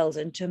details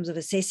in terms of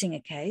assessing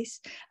a case.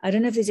 I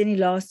don't know if there's any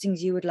last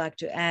things you would like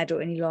to add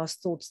or any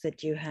last thoughts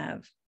that you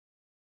have.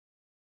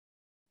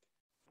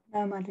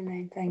 No,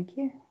 Madeleine, thank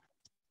you.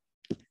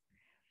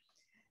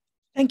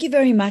 Thank you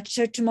very much.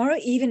 So tomorrow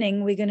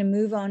evening, we're going to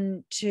move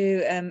on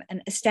to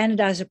a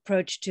standardized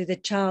approach to the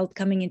child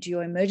coming into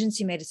your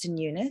emergency medicine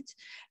unit.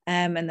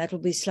 And that will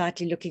be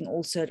slightly looking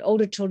also at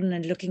older children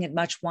and looking at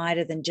much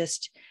wider than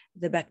just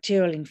the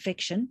bacterial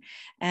infection.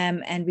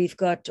 And we've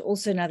got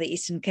also another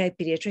Eastern Cape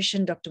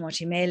pediatrician, Dr.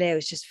 Motimele,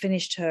 who's just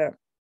finished her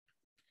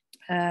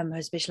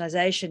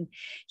specialization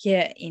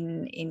here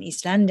in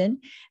East London,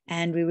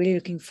 and we're really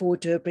looking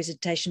forward to her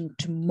presentation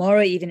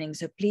tomorrow evening.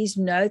 So please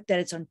note that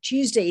it's on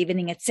Tuesday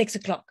evening at 6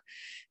 o'clock,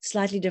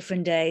 slightly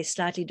different day,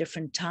 slightly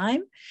different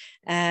time.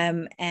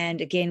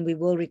 And again, we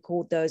will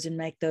record those and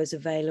make those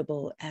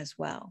available as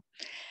well.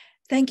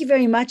 Thank you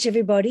very much,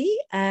 everybody.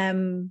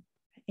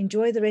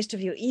 Enjoy the rest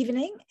of your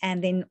evening,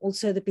 and then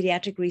also the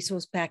pediatric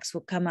resource packs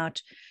will come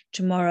out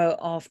tomorrow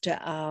after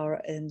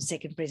our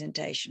second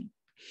presentation.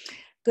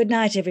 Good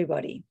night,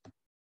 everybody.